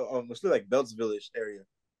Spring. Mostly like Belts Village area.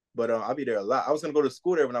 But I'll be there a lot. I was gonna go to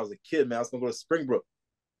school there when I was a kid, man. I was gonna go to Springbrook.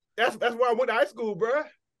 That's where I went to high school, bro.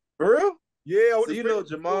 For real? Yeah, I went So to you know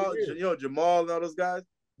Springbrook. Jamal and all those guys?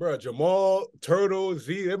 Bro, Jamal, Turtle,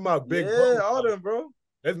 Z, they're my big Yeah, bros. all them, bro.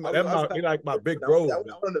 They like my big I bros.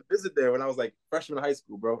 wanted to visit there when I was like freshman in high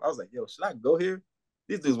school, bro. I was like, yo, should I go here?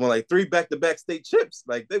 These dudes won like 3 back-to-back state chips.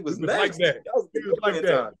 Like they was Like nasty. that. That was It was like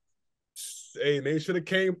that. time. Hey, they should have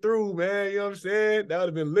came through, man. You know what I'm saying? That would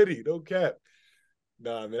have been litty. No cap.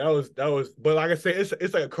 Nah, man, that was. But like I said,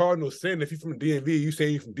 it's like a cardinal sin. If you're from DMV, you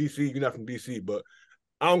saying you're from DC, you're not from DC. But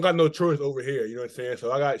I don't got no choice over here. You know what I'm saying?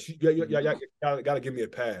 So I gotta give me a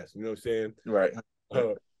pass. You know what I'm saying? Right.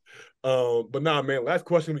 But nah, man. Last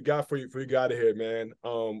question we got for you out of here, man.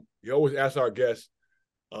 You always ask our guests,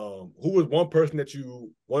 who was one person that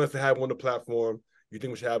you want us to have on the platform? You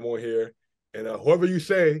think we should have on here? And whoever you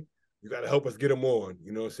say, you got to help us get them on.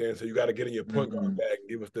 You know what I'm saying? So you got to get in your point guard bag and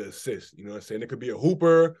give us the assist. You know what I'm saying? It could be a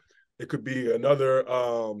hooper. It could be another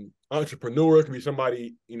entrepreneur. It could be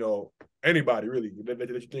somebody, anybody really that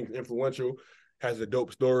you think is influential, has a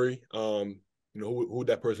dope story. Who would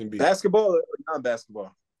that person be? Basketball or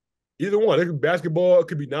non-basketball? Either one. It could be basketball. It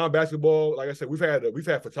could be non-basketball. Like I said, we've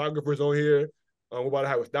had photographers on here. We're about to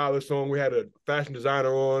have a stylist on. We had a fashion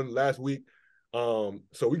designer on last week. So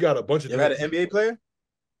we got a bunch of. You had an NBA player?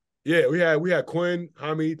 Yeah, we had Quinn,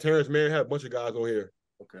 Hami, Terrence Mann, had a bunch of guys on here.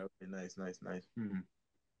 Okay, nice. Let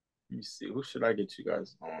me see. Who should I get you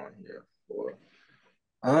guys on here for?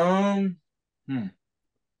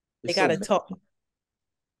 They gotta talk.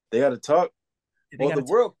 They gotta talk. Well, the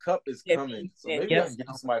World Cup is Yeah, coming, so yeah, maybe yeah. I can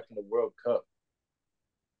get somebody from the World Cup.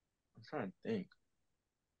 I'm trying to think.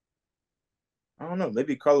 I don't know.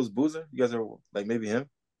 Maybe Carlos Boozer. You guys are like maybe him.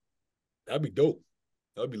 That'd be dope.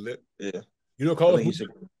 That'd be lit. Yeah. You know Carlos Boozer?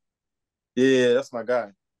 Yeah, that's my guy.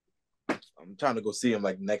 I'm trying to go see him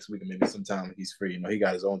like next week or maybe sometime if he's free. He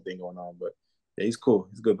got his own thing going on, but yeah, he's cool.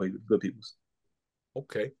 He's good people.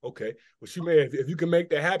 Okay. Well, she man, if you can make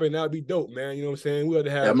that happen, that'd be dope, man. You know what I'm saying? We had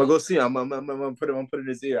to have. Yeah, I'm gonna go see him. I'm gonna put him in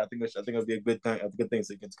his ear. I think it'll be a good thing. A good thing,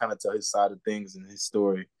 so he can kind of tell his side of things and his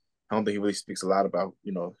story. I don't think he really speaks a lot about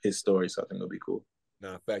his story, so I think it'll be cool.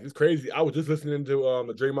 Nah, in fact, it's crazy. I was just listening to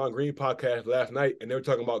the Draymond Green podcast last night, and they were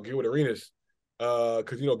talking about Gilbert Arenas,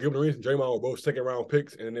 because Gilbert Arenas and Draymond were both second round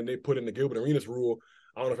picks, and then they put in the Gilbert Arenas rule.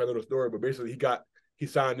 I don't know if I know the story, but basically he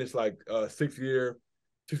signed this like 6-year,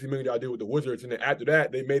 $60 million deal with the Wizards, and then after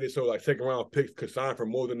that they made it so like second round picks could sign for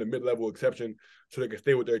more than the mid level exception, so they could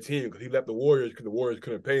stay with their team, because he left the Warriors because the Warriors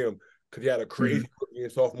couldn't pay him, because he had a crazy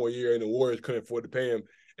sophomore year and the Warriors couldn't afford to pay him.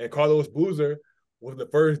 And Carlos Boozer was the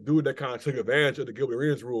first dude that kind of took advantage of the Gilbert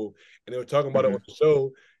Arenas rule, and they were talking about it on the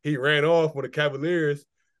show. He ran off with the Cavaliers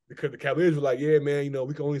because the Cavaliers were like, "Yeah, man,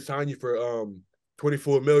 we can only sign you for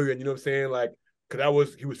 $24 million." You know what I'm saying? Like,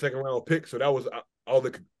 because he was second round pick, so that was all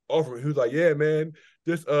they could offer him. He was like, "Yeah, man,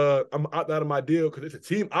 just I'm out of my deal because it's a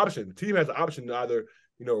team option. The team has an option to either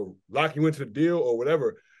lock you into the deal or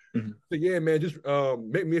whatever." So yeah, man, just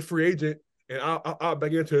make me a free agent and I'll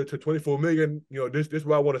back into to $24 million. This is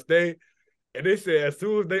where I want to stay. And they said as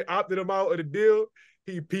soon as they opted him out of the deal,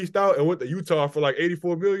 he pieced out and went to Utah for like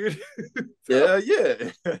 $84 million.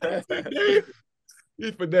 Yeah.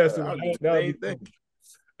 He finessed him.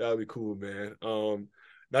 That'd be cool, man. Now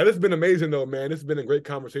this has been amazing though, man. This has been a great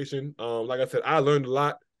conversation. Like I said, I learned a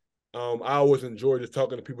lot. I always enjoy just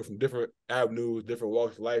talking to people from different avenues, different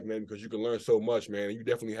walks of life, man, because you can learn so much, man. And you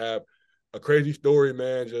definitely have a crazy story,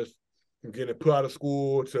 man, just from getting put out of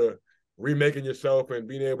school to remaking yourself and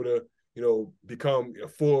being able to become a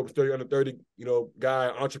Forbes 30 under 30, guy,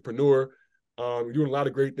 entrepreneur. You're doing a lot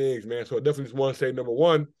of great things, man. So I definitely just want to say, number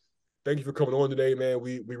one, thank you for coming on today, man.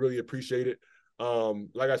 We really appreciate it.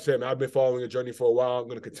 Like I said, man, I've been following your journey for a while. I'm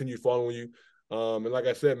going to continue following you. And like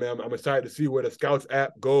I said, man, I'm excited to see where the Scouts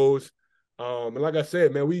app goes. And like I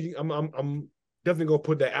said, man, I'm definitely going to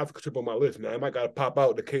put that Africa trip on my list, man. I might got to pop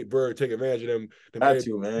out to Cape Verde, take advantage of them. Got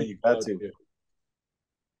to, man. You got to.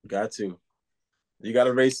 Got to. You got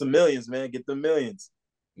to raise some millions, man. Get the millions.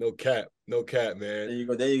 No cap, man. There you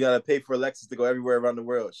go. Then you got to pay for Alexis to go everywhere around the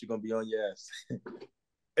world. She's going to be on your ass.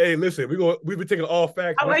 Hey, listen, we've been taking all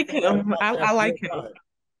facts. I like him. I like him.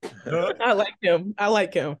 Huh? I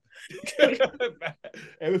like him. Hey,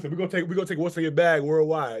 listen, we're gonna take what's in your bag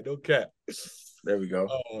worldwide. No cap. There we go.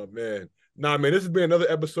 Oh man. Nah, man, this has been another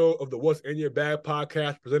episode of the What's in Your Bag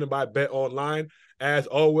podcast presented by Bet Online. As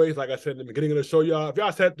always, like I said in the beginning of the show, y'all, if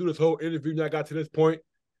y'all sat through this whole interview and y'all got to this point,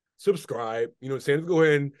 subscribe. You know what I'm saying? Let's go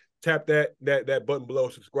ahead and tap that button below,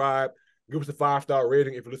 subscribe. Give us a 5-star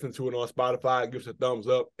rating if you're listening to it on Spotify. Give us a thumbs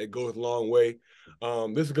up. It goes a long way.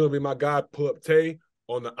 This is going to be my guy, Pull Up Tay,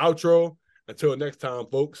 on the outro. Until next time,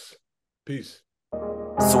 folks. Peace.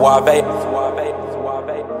 Suave.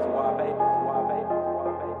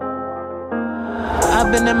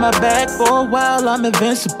 I've been in my bag for a while, I'm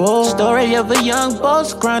invincible. Story of a young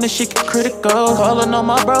boss, grinding shit get critical. Calling on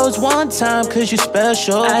my bros one time, cause you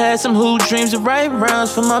special. I had some hoop dreams of right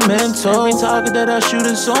rounds for my mental. Every target that I shoot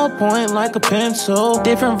is on point like a pencil.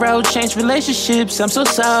 Different route, change relationships, I'm so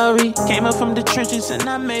sorry. Came up from the trenches and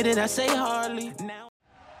I made it, I say hardly. Now.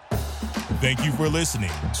 Thank you for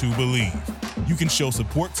listening to Believe. You can show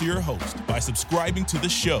support to your host by subscribing to the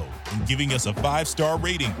show and giving us a 5-star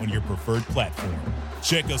rating on your preferred platform.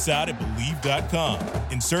 Check us out at Believe.com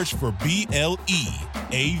and search for BLEAV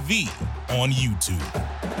on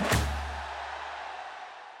YouTube.